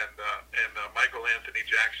and Michael Anthony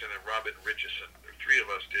Jackson and Robin Richardson. The 3 of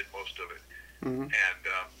us did most of it. Mm-hmm. And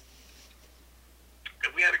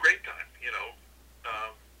we had a great time,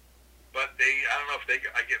 but I don't know if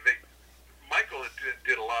Michael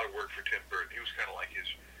did a lot of work for Tim Burton. He was kind of like his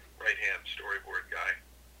right-hand storyboard guy.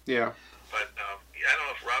 Yeah. But I don't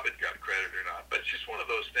know if Robin got credit or not. But it's just one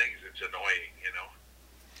of those things that's annoying,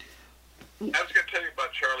 I was going to tell you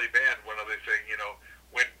about Charlie Band, one other thing,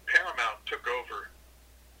 when Paramount took over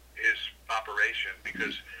his operation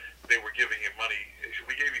because they were giving him money.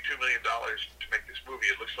 We gave you $2 million to make this movie.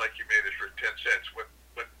 It looks like you made it for 10 cents. What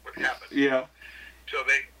happened? Yeah. So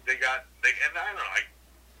and I don't know. I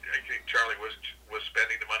think Charlie was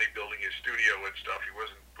spending the money building his studio and stuff. He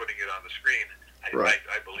wasn't putting it on the screen. I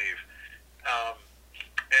believe.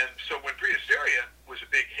 And so when Prehysteria was a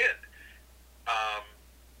big hit,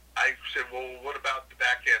 I said, well, what about the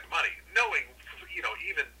back end money? Knowing,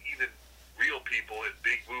 even real people in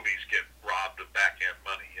big movies get robbed of back end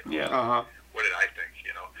money. Yeah. Uh-huh. What did I think?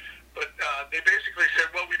 But they basically said,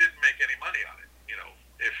 well, we didn't make any money on it.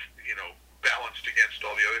 If balanced against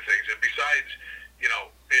all the other things, and besides,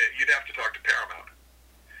 you'd have to talk to Paramount.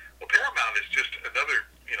 Well, Paramount is just another.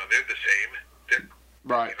 They're the same.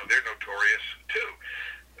 Right. They're notorious too.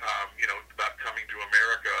 About Coming to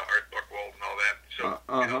America, Art Buchwald, and all that. So,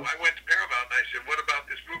 I went to Paramount and I said, "What about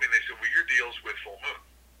this movie?" And they said, "Well, your deal's with Full Moon,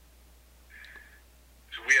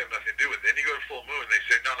 so we have nothing to do with it." Then you go to Full Moon, and they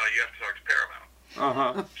say, "No, you have to talk to Paramount."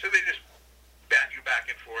 Uh-huh. So they just bat you back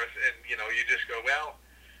and forth, and you just go, "Well,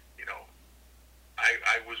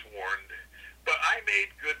 I was warned." But I made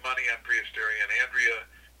good money on Prehysteria, and Andrea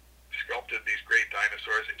sculpted these great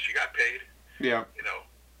dinosaurs, and she got paid. Yeah.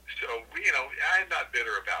 So I'm not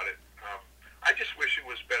bitter about it. I just wish it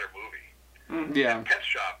was a better movie. Yeah. And Pet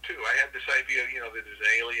Shop too. I had this idea, that there's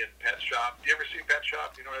an alien pet shop. You ever see Pet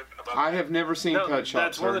Shop? You know about? I have never seen Pet Shop.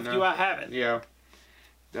 That's one of the few I haven't. Yeah.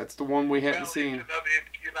 That's the one we hadn't seen.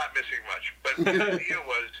 You're not missing much. But the idea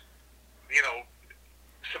was,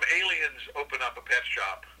 some aliens open up a pet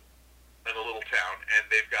shop in a little town, and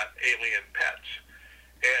they've got alien pets.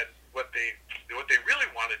 And what they really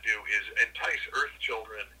want to do is entice Earth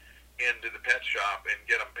children into the pet shop and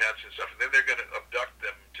get them pets and stuff, and then they're going to abduct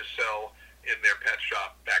them to sell in their pet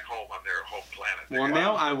shop back home on their home planet. Well,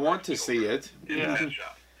 now I want to see it. In the pet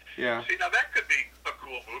shop. Yeah. See, now that could be a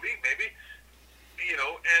cool movie, maybe,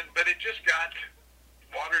 but it just got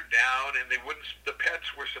watered down, and the pets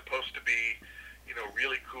were supposed to be,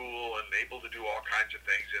 really cool and able to do all kinds of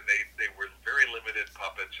things, and they were very limited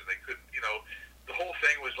puppets, and they couldn't, the whole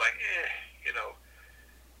thing was like,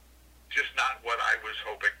 just not what I was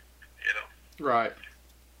hoping, Right.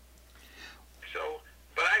 So,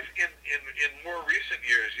 but in more recent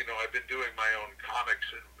years, I've been doing my own comics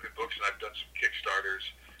and books, and I've done some Kickstarters.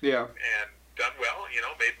 Yeah. And done well,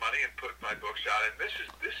 made money and put my books out. And this is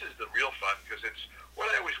the real fun, because it's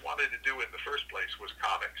what I always wanted to do in the first place was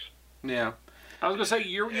comics. Yeah. I was gonna say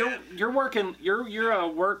your work with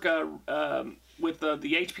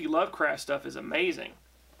the H.P. Lovecraft stuff is amazing.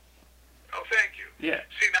 Oh, thank you. Yeah.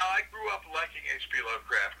 See, now I grew up liking H.P.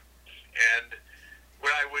 Lovecraft, and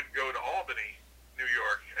when I would go to Albany, New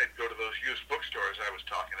York, and go to those used bookstores I was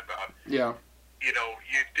talking about, Yeah. You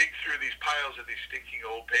dig through these piles of these stinking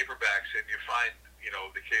old paperbacks, and you find,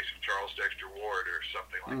 the case of Charles Dexter Ward or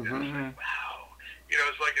something like that. It's like, wow.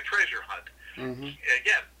 It's like a treasure hunt. Mm-hmm.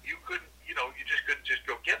 Again, you couldn't, you just couldn't just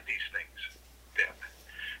go get these things then.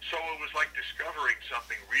 So it was like discovering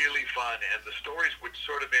something really fun, and the stories would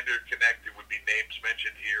sort of interconnect. There would be names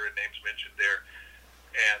mentioned here and names mentioned there.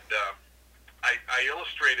 And I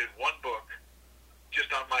illustrated one book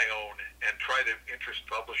just on my own and try to interest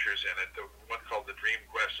publishers in it. The one called The Dream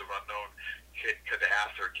Quest of Unknown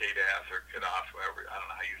Kadath or Kadath, whatever, I don't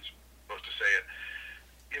know how you're supposed to say it.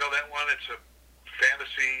 That one, it's a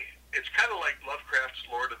fantasy. It's kind of like Lovecraft's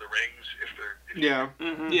Lord of the Rings, Yeah.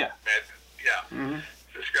 Yeah. Yeah. Mm-hmm.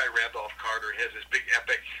 This guy, Randolph Carter, has this big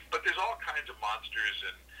epic, but there's all kinds of monsters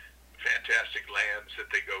and fantastic lands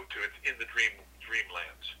that they go to. It's in the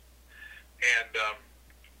dreamlands. And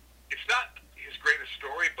it's not his greatest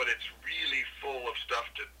story, but it's really full of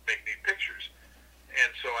stuff to make neat pictures.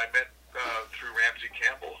 And so I met, through Ramsey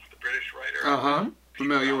Campbell, the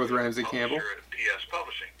familiar with Ramsey Campbell. At PS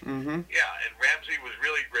Publishing. Mm-hmm. Yeah, and Ramsey was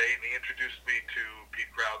really great, and he introduced me to Pete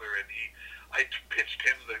Crowther, and I pitched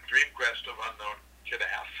him the Dream Quest of Unknown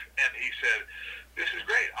Kadath, and he said, "This is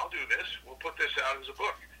great. I'll do this. We'll put this out as a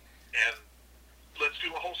book, and let's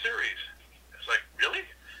do a whole series." It's like, really?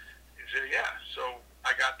 He said, "Yeah." So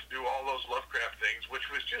I got to do all those Lovecraft things, which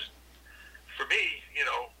was just, for me,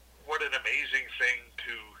 what an amazing thing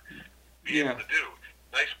to be able to do.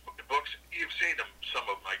 Nice books. You've seen them, some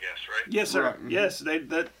of them, I guess, right? Yes, sir. Right. Mm-hmm. Yes,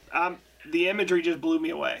 the imagery just blew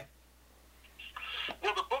me away.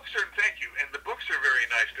 Well, the books are, thank you, and the books are very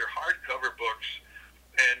nice. They're hardcover books,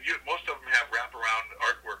 and most of them have wraparound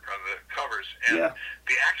artwork on the covers. And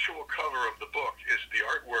the actual cover of the book is the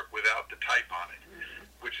artwork without the type on it,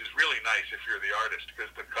 which is really nice if you're the artist,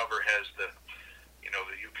 because the cover has the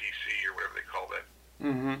UPC or whatever they call that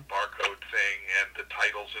barcode thing, and the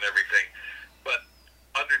titles and everything. But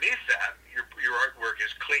underneath that, your artwork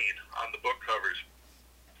is clean on the book covers.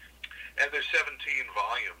 And there's 17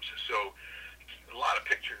 volumes, so a lot of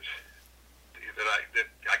pictures that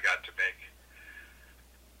I got to make.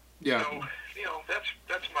 Yeah. So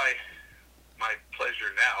that's my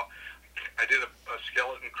pleasure now. I did a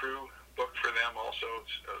Skeleton Crew book for them also.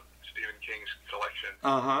 It's Stephen King's collection.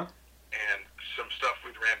 And some stuff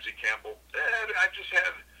with Ramsey Campbell. And I've just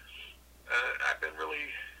had. I've been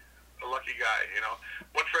really a lucky guy.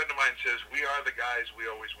 One friend of mine says, "We are the guys we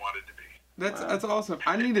always wanted to be." That's awesome.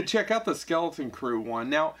 I need to check out the Skeleton Crew one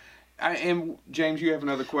now. And James, you have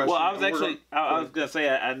another question. Well, I was going to say,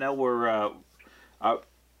 I know I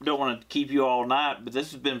don't want to keep you all night, but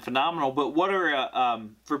this has been phenomenal. But what are,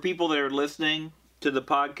 for people that are listening to the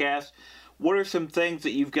podcast, what are some things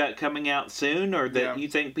that you've got coming out soon, or that you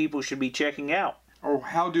think people should be checking out? Or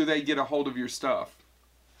how do they get a hold of your stuff?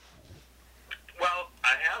 Well,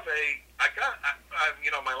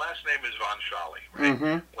 my last name is Von Schally, right?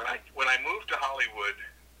 Mm-hmm. When I moved to Hollywood,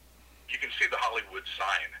 you can see the Hollywood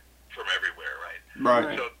sign from everywhere, right?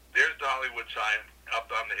 Right. So there's the Hollywood sign up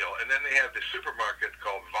on the hill, and then they have the supermarket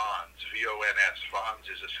called Vons, V-O-N-S. Vons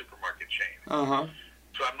is a supermarket chain.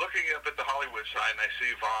 So I'm looking up at the Hollywood sign, and I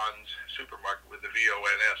see Vons supermarket with the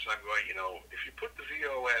V-O-N-S, and I'm going, if you put the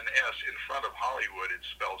V-O-N-S in front of Hollywood, it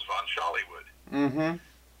spells Von Schallywood. Mm-hmm.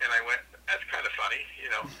 And I went, that's kind of funny,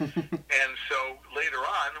 And so later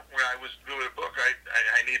on, when I was doing a book,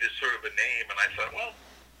 I needed sort of a name, and I thought, well,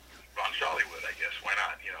 Von Schallywood, I guess. Why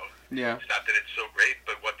not? Yeah. It's not that it's so great,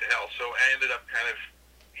 but what the hell? So I ended up kind of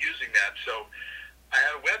using that. So I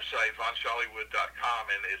had a website, VonSchallywood.com,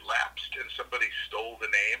 and it lapsed, and somebody stole the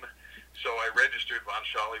name. So I registered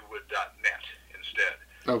VonSchallywood.net instead.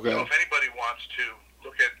 Okay. So if anybody wants to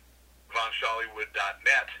look at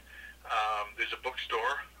VonSchallywood.net, there's a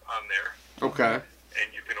bookstore on there. Okay. And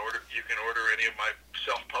you can order any of my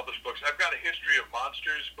self-published books. I've got a History of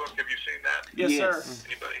Monsters book. Have you seen that? Yes, sir.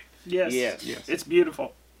 Anybody? Yes. It's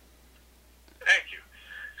beautiful. Thank you.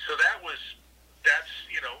 So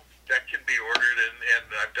that can be ordered, and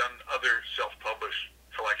I've done other self-published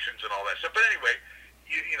collections and all that stuff. But anyway,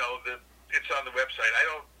 it's on the website. I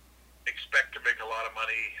don't expect to make a lot of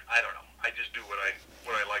money. I don't know. I just do what I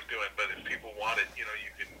like doing. But if people want it, you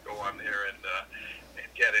can go on there and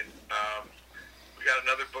get it. We got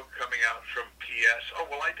another book coming out from PS. Oh,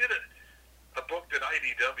 well, I did a book that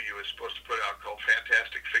IDW is supposed to put out called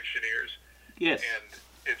Fantastic Fictioneers. Yes. And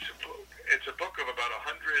it's a book of about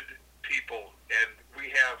 100 people, and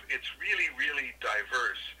it's really, really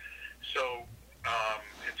diverse. So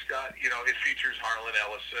it's got, it features Harlan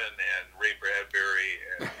Ellison and Ray Bradbury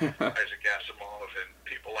and Isaac Asimov and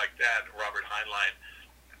people like that, Robert Heinlein,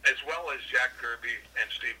 as well as Jack Kirby and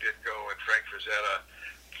Steve Ditko and Frank Frazetta,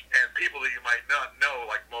 and people that you might not know,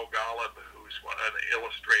 like Mo Golub, who's an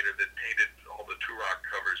illustrator that painted all the Turok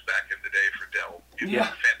covers back in the day for Dell. He's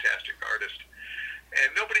a fantastic artist.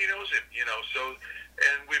 And nobody knows him, so,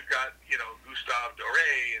 and we've got, Gustave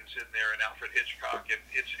Doré is in there, and Alfred Hitchcock, and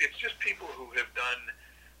it's just people who have done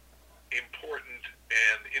important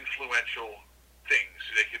and influential things.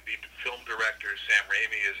 They could be film directors. Sam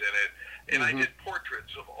Raimi is in it. And I did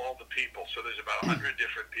portraits of all the people. So there's about 100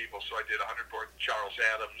 different people. So I did 100 portraits. Charles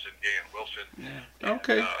Adams and Gahan Wilson. Yeah.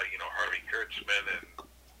 Okay. And, Harvey Kurtzman and,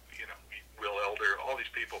 Will Elder. All these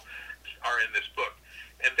people are in this book.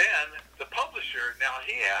 And then the publisher, now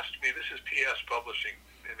he asked me, this is PS Publishing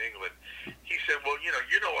in England. He said, well, you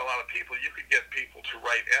know a lot of people. You could get people to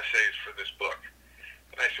write essays for this book.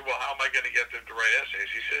 And I said, well, how am I going to get them to write essays?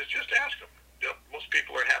 He says, just ask them. Most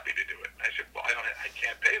people are happy to do it. And I said, well, I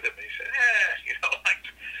can't pay them. And he said,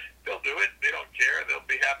 they'll do it. They don't care. They'll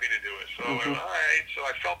be happy to do it. So, all right. So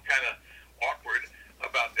I felt kind of awkward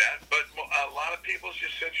about that. But a lot of people Charles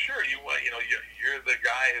just said, sure, you're the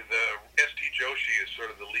guy. The S.T. Joshi is sort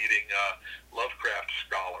of the leading Lovecraft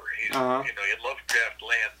scholar. He's in Lovecraft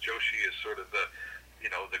land. Joshi is sort of the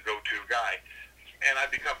go-to guy. And I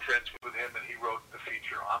become friends with him, and he wrote the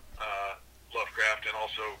feature on Lovecraft, and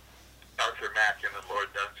also Arthur Machen and Lord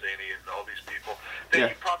Dunsany and all these people that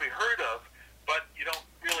you probably heard of, but you don't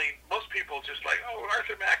really. Most people just like, oh,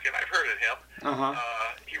 Arthur Machen, I've heard of him.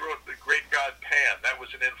 He wrote The Great God Pan. That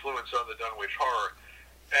was an influence on the Dunwich Horror.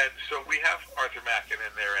 And so we have Arthur Machen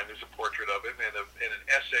in there, and there's a portrait of him and an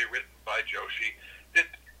essay written by Joshi. That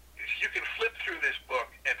you can flip through this book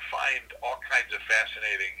and find all kinds of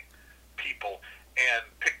fascinating people and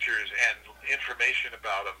pictures and information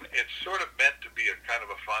about them. It's sort of meant to be a kind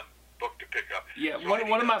of a fun book to pick up. Yeah, so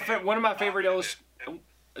one of my favorite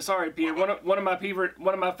Sorry, Peter. One of my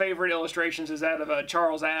favorite illustrations is that of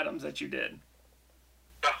Charles Addams that you did.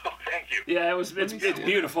 Oh, thank you. Yeah, it's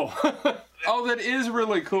beautiful. Oh, that is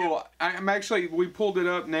really cool. We pulled it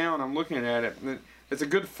up now and I'm looking at it. It's a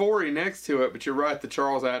good Forey next to it, but you're right. The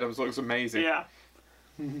Charles Addams looks amazing. Yeah.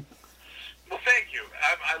 Well, thank you.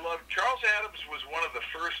 I love Charles Addams was one of the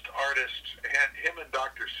first artists, him and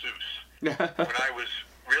Dr. Seuss, when I was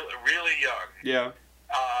really young. Yeah.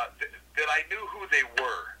 That I knew who they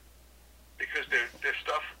were, because their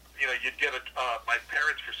stuff, you'd get my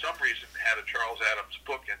parents for some reason had a Charles Addams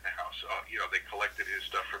book in the house. They collected his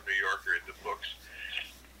stuff from New Yorker into books,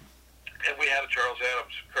 and we had a Charles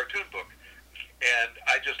Addams cartoon book, and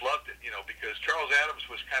I just loved it, because Charles Addams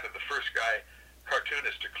was kind of the first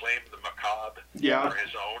cartoonist to claim the macabre for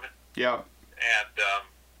his own. Yeah.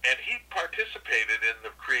 And he participated in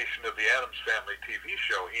the creation of the Addams Family TV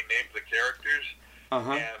show. He named the characters. And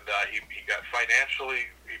he got financially,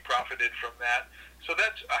 he profited from that. So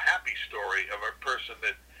that's a happy story of a person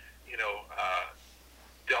that,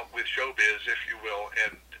 dealt with showbiz, if you will,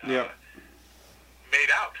 and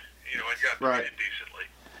made out, and got paid decently.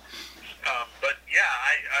 But yeah,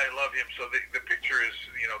 I love him. So the picture is,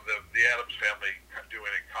 the Addams Family doing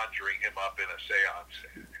and conjuring him up in a seance.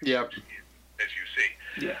 Yep. As you see.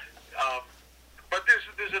 Yeah. But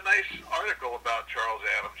there's a nice article about Charles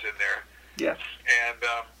Addams in there. Yeah. And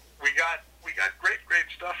we got great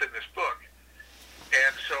stuff in this book.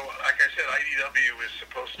 And so, like I said, IDW is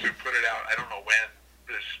supposed to put it out. I don't know when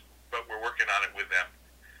but we're working on it with them.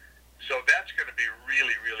 So that's going to be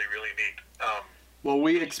really, really, really neat. Well,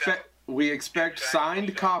 we expect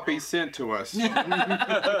signed copies sent to us. I missed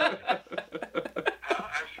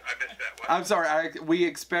that one. I'm sorry. We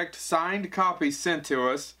expect signed copies sent to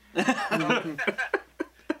us.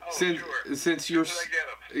 Since you're.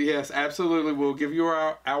 Yes, absolutely. We'll give you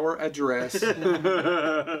our address.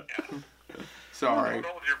 Sorry. Don't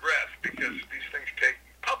hold your breath, because these things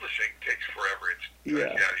publishing takes forever.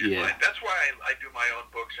 That's why I do my own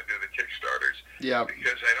books and do the Kickstarters. Yeah.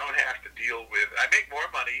 Because I don't have to deal with. I make more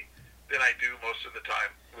money than I do most of the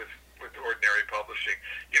time with ordinary publishing.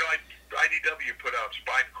 IDW put out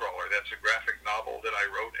Spinecrawler. That's a graphic novel that I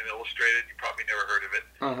wrote and illustrated. You probably never heard of it.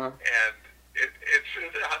 And it's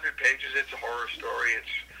 100 pages. It's a horror story.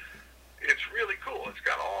 It's really cool. It's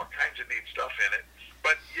got all kinds of neat stuff in it.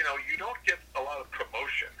 But, you don't get a lot of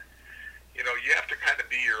promotion. You have to kind of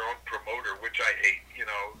be your own promoter, which I hate.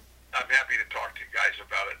 I'm happy to talk to guys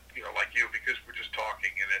about it, like you, because we're just talking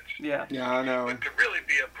and it's... Yeah, I know. But to really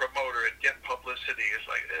be a promoter and get publicity is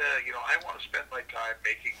like, I want to spend my time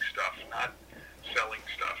making stuff, not selling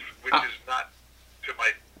stuff, which is not to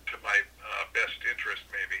my best interest,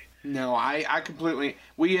 maybe. No, I completely.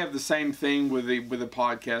 We have the same thing with the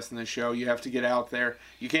podcast and the show. You have to get out there.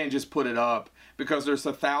 You can't just put it up, because there's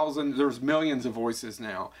millions of voices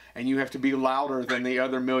now, and you have to be louder than the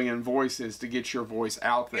other million voices to get your voice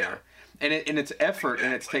out there. And it's effort,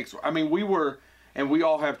 and it takes. I mean, we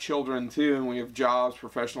all have children too, and we have jobs,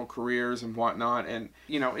 professional careers, and whatnot. And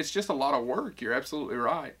it's just a lot of work. You're absolutely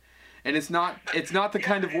right, and it's not the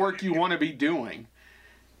kind of work you want to be doing.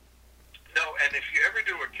 No, and if you ever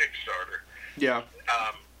do a Kickstarter,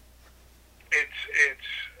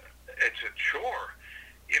 it's a chore.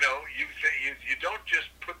 You don't just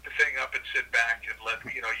put the thing up and sit back and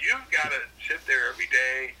you've got to sit there every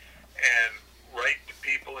day and write to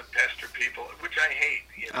people and pester people, which I hate.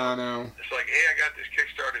 I know. It's like, hey, I got this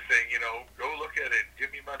Kickstarter thing. Go look at it. Give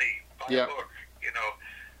me money. Buy a book.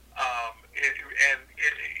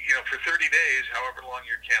 For 30 days, however long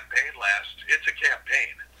your campaign lasts, it's a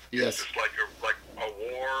campaign. Yes. It's just like a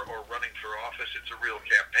war or running for office. It's a real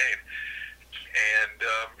campaign, and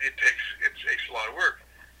it takes a lot of work.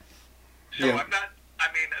 So I'm not. I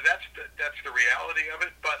mean, that's the reality of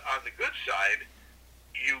it. But on the good side,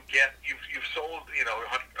 you've sold a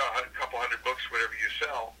couple hundred books, whatever you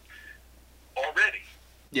sell, already.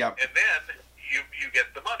 Yeah. And then you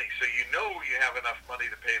get the money. So you know you have enough money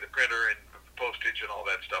to pay the printer and postage and all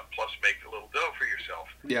that stuff, plus make a little dough for yourself.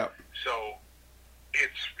 Yeah. So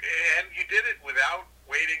and you did it without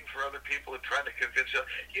waiting for other people and trying to convince them.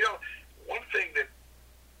 You know, one thing that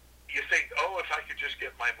you think, oh, if I could just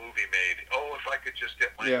get my movie made, oh, if I could just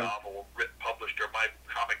get my novel published or my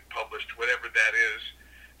comic published, whatever that is,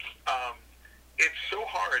 it's so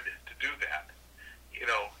hard to do that. You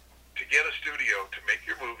know, to get a studio to make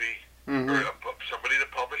your movie or somebody to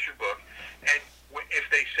publish your book, and if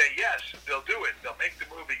they say yes, they'll do it. They'll make the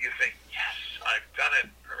movie. You think, yes, I've done it.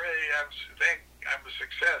 Hooray! I'm a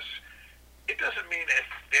success. It doesn't mean a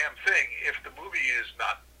damn thing if the movie is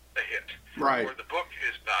not a hit, right, or the book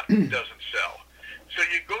is not doesn't sell. So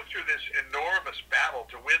you go through this enormous battle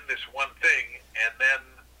to win this one thing, and then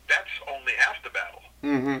that's only half the battle.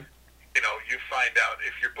 Mm-hmm. You know, you find out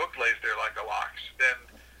if your book lays there like a lox, then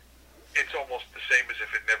it's almost the same as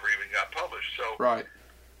if it never even got published. So, right.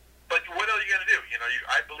 But what are you going to do? You know,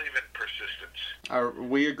 I believe in persistence.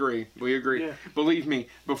 We agree. We agree. Yeah. Believe me,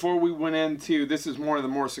 before we went into, this is one of the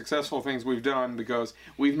more successful things we've done because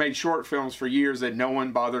we've made short films for years that no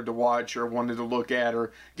one bothered to watch or wanted to look at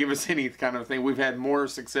or give us any kind of thing. We've had more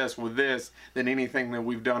success with this than anything that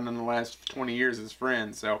we've done in the last 20 years as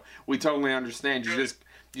friends. So we totally understand.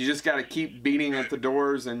 You just got to keep beating at the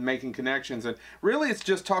doors and making connections. And really, it's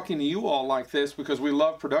just talking to you all like this because we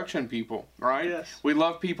love production people, right? Yes. We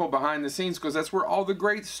love people behind the scenes because that's where all the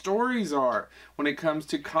great stories are when it comes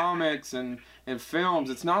to comics and films.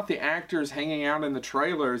 It's not the actors hanging out in the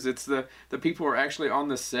trailers. It's the people who are actually on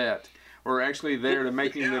the set or actually there to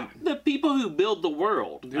making the people who build the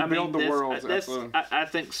world. Build the world. I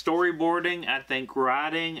think storyboarding, I think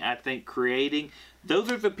writing, I think creating.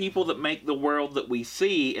 Those are the people that make the world that we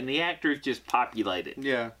see, and the actors just populate it.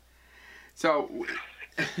 Yeah. So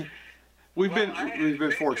we've been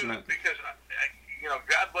fortunate because you know,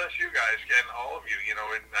 God bless you guys and all of you. You know,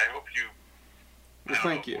 and I hope you. Well,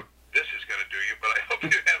 thank you. This is going to do you, but I hope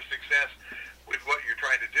you have success with what you're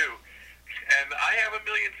trying to do. And I have a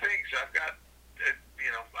million things. I've got,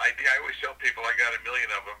 you know, I always tell people I got a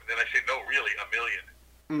million of them. And then I say, no, really, a million.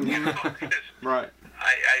 You know, right.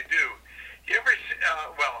 I do. You ever,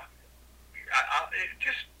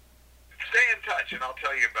 just stay in touch, and I'll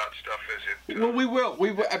tell you about stuff as it. Well, we will.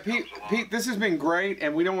 Pete, this has been great,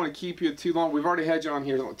 and we don't want to keep you too long. We've already had you on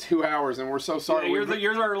here 2 hours, and we're so sorry. Yeah,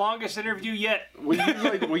 you're our longest interview yet. We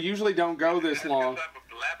usually don't go this long. I'm a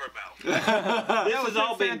blabbermouth. This has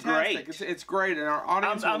all been fantastic. great. It's great, and our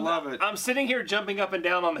audience will love it. I'm sitting here jumping up and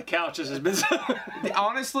down on the couch. This has been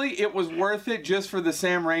honestly, it was worth it just for the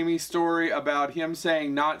Sam Raimi story about him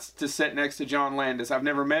saying not to sit next to John Landis. I've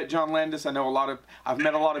never met John Landis. I've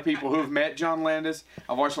met a lot of people who've met John Landis.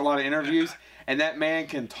 I've watched a lot of interviews, and that man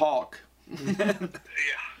can talk.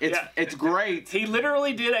 It's great. He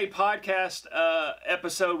literally did a podcast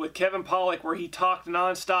episode with Kevin Pollak where he talked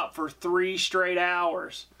nonstop for 3 straight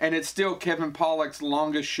hours. And it's still Kevin Pollak's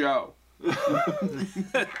longest show.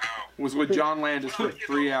 Was with John Landis for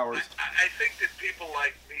 3 hours. I think that people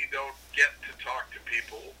like me don't get to talk to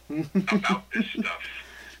people about this stuff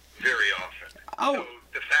very often. Oh. So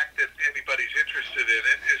the fact that anybody's interested in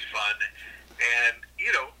it is fun. And,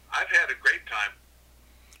 you know, I've had a great time.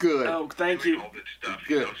 Good. Oh, thank you. All this stuff,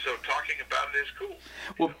 good. You know, so talking about it is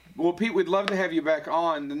cool. Well, Pete, we'd love to have you back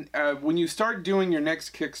on. When you start doing your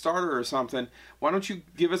next Kickstarter or something, why don't you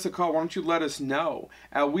give us a call? Why don't you let us know?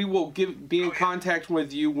 We will be in contact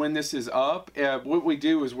with you when this is up. What we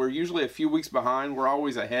do is we're usually a few weeks behind. We're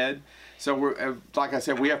always ahead. So we're like I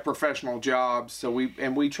said, we have professional jobs. So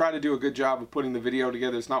we try to do a good job of putting the video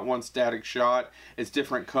together. It's not one static shot. It's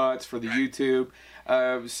different cuts for the YouTube.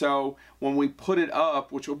 So when we put it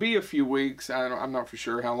up, which will be a few weeks, I'm not for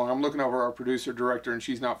sure how long. I'm looking over our producer director, and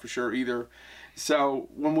she's not for sure either. So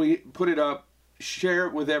when we put it up, share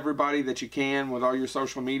it with everybody that you can with all your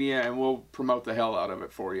social media, and we'll promote the hell out of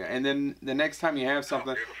it for you. And then the next time you have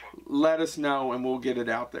something, let us know, and we'll get it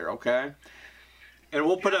out there. Okay. And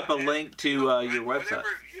we'll put up a link to your website. Whatever,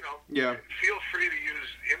 feel free to use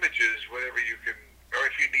images, whatever you can, or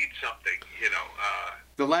if you need something,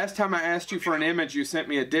 The last time I asked you for an image, you sent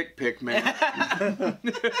me a dick pic, man. Tell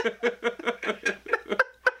anybody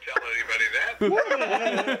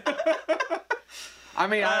that. I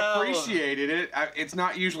mean, I appreciated it. It's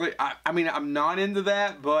not usually, I mean, I'm not into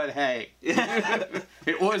that, but hey,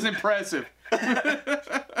 it was impressive.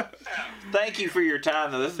 Thank you for your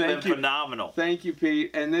time, though. This has been phenomenal. Thank you,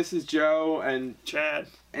 Pete. And this is Joe and Chad.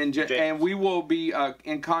 And we will be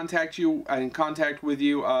in contact with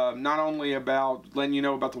you not only about letting you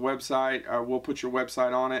know about the website. We'll put your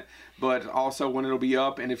website on it, but also when it'll be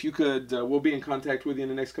up. And if you could, we'll be in contact with you in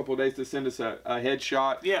the next couple of days to send us a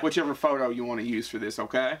headshot, whichever photo you want to use for this.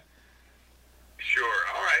 Okay. Sure.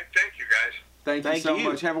 All right. Thank you, guys. Thank you so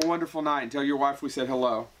much. Have a wonderful night. And tell your wife we said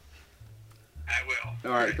hello. I will.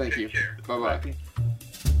 All right. Thank you. Bye-bye.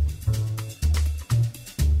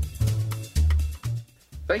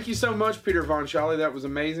 Thank you so much, Peter Von Schalle. That was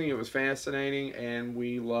amazing. It was fascinating, and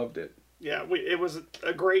we loved it. Yeah, it was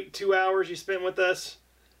a great 2 hours you spent with us.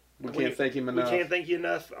 We can't thank him enough. We can't thank you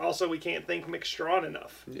enough. Also, we can't thank Mick Strawn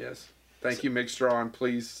enough. Yes. Thank you, Mick Strawn.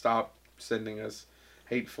 Please stop sending us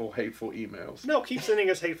hateful emails. No, keep sending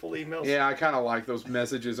us hateful emails. Yeah, I kind of like those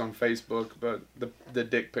messages on Facebook, but the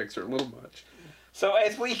dick pics are a little much. So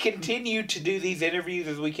as we continue to do these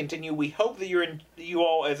interviews, we hope that you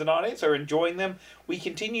all as an audience are enjoying them. We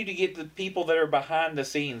continue to get the people that are behind the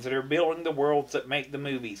scenes, that are building the worlds that make the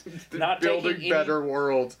movies. Building better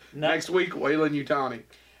worlds. Next week, Wayland Yutani.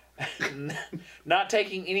 Not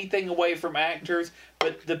taking anything away from actors,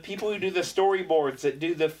 but the people who do the storyboards, that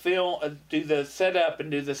do the film, do the setup,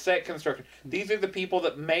 and do the set construction. These are the people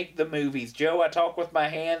that make the movies. Joe, I talk with my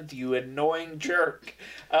hands, you annoying jerk.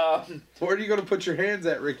 Where are you going to put your hands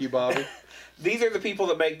at, Ricky Bobby? These are the people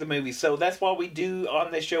that make the movies. So that's why we do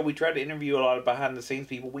on this show. We try to interview a lot of behind-the-scenes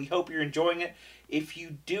people. We hope you're enjoying it. If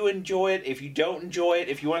you do enjoy it, if you don't enjoy it,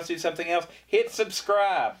 if you want to do something else, hit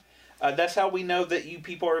subscribe. That's how we know that you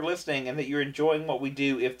people are listening and that you're enjoying what we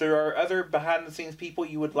do. If there are other behind-the-scenes people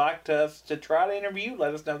you would like us to try to interview,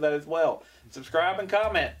 let us know that as well. Subscribe and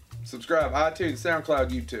comment. Subscribe, iTunes, SoundCloud,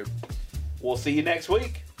 YouTube. We'll see you next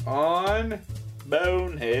week on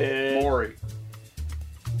Bonehead. Maury.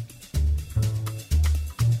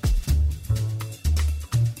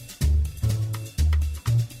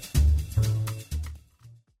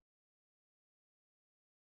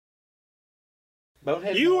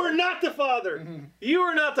 Bonehead. You are not the father. You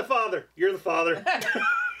are not the father. You're the father.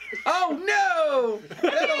 Oh no!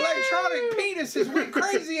 That electronic penis has went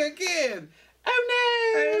crazy again. Oh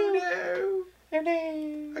no! Oh no! Oh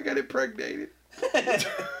no! I got impregnated.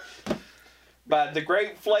 By the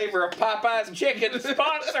great flavor of Popeye's chicken,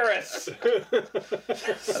 sponsor us.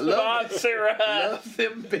 Sponsor us. Love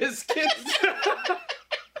them biscuits.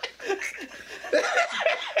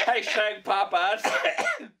 Hashtag Popeyes.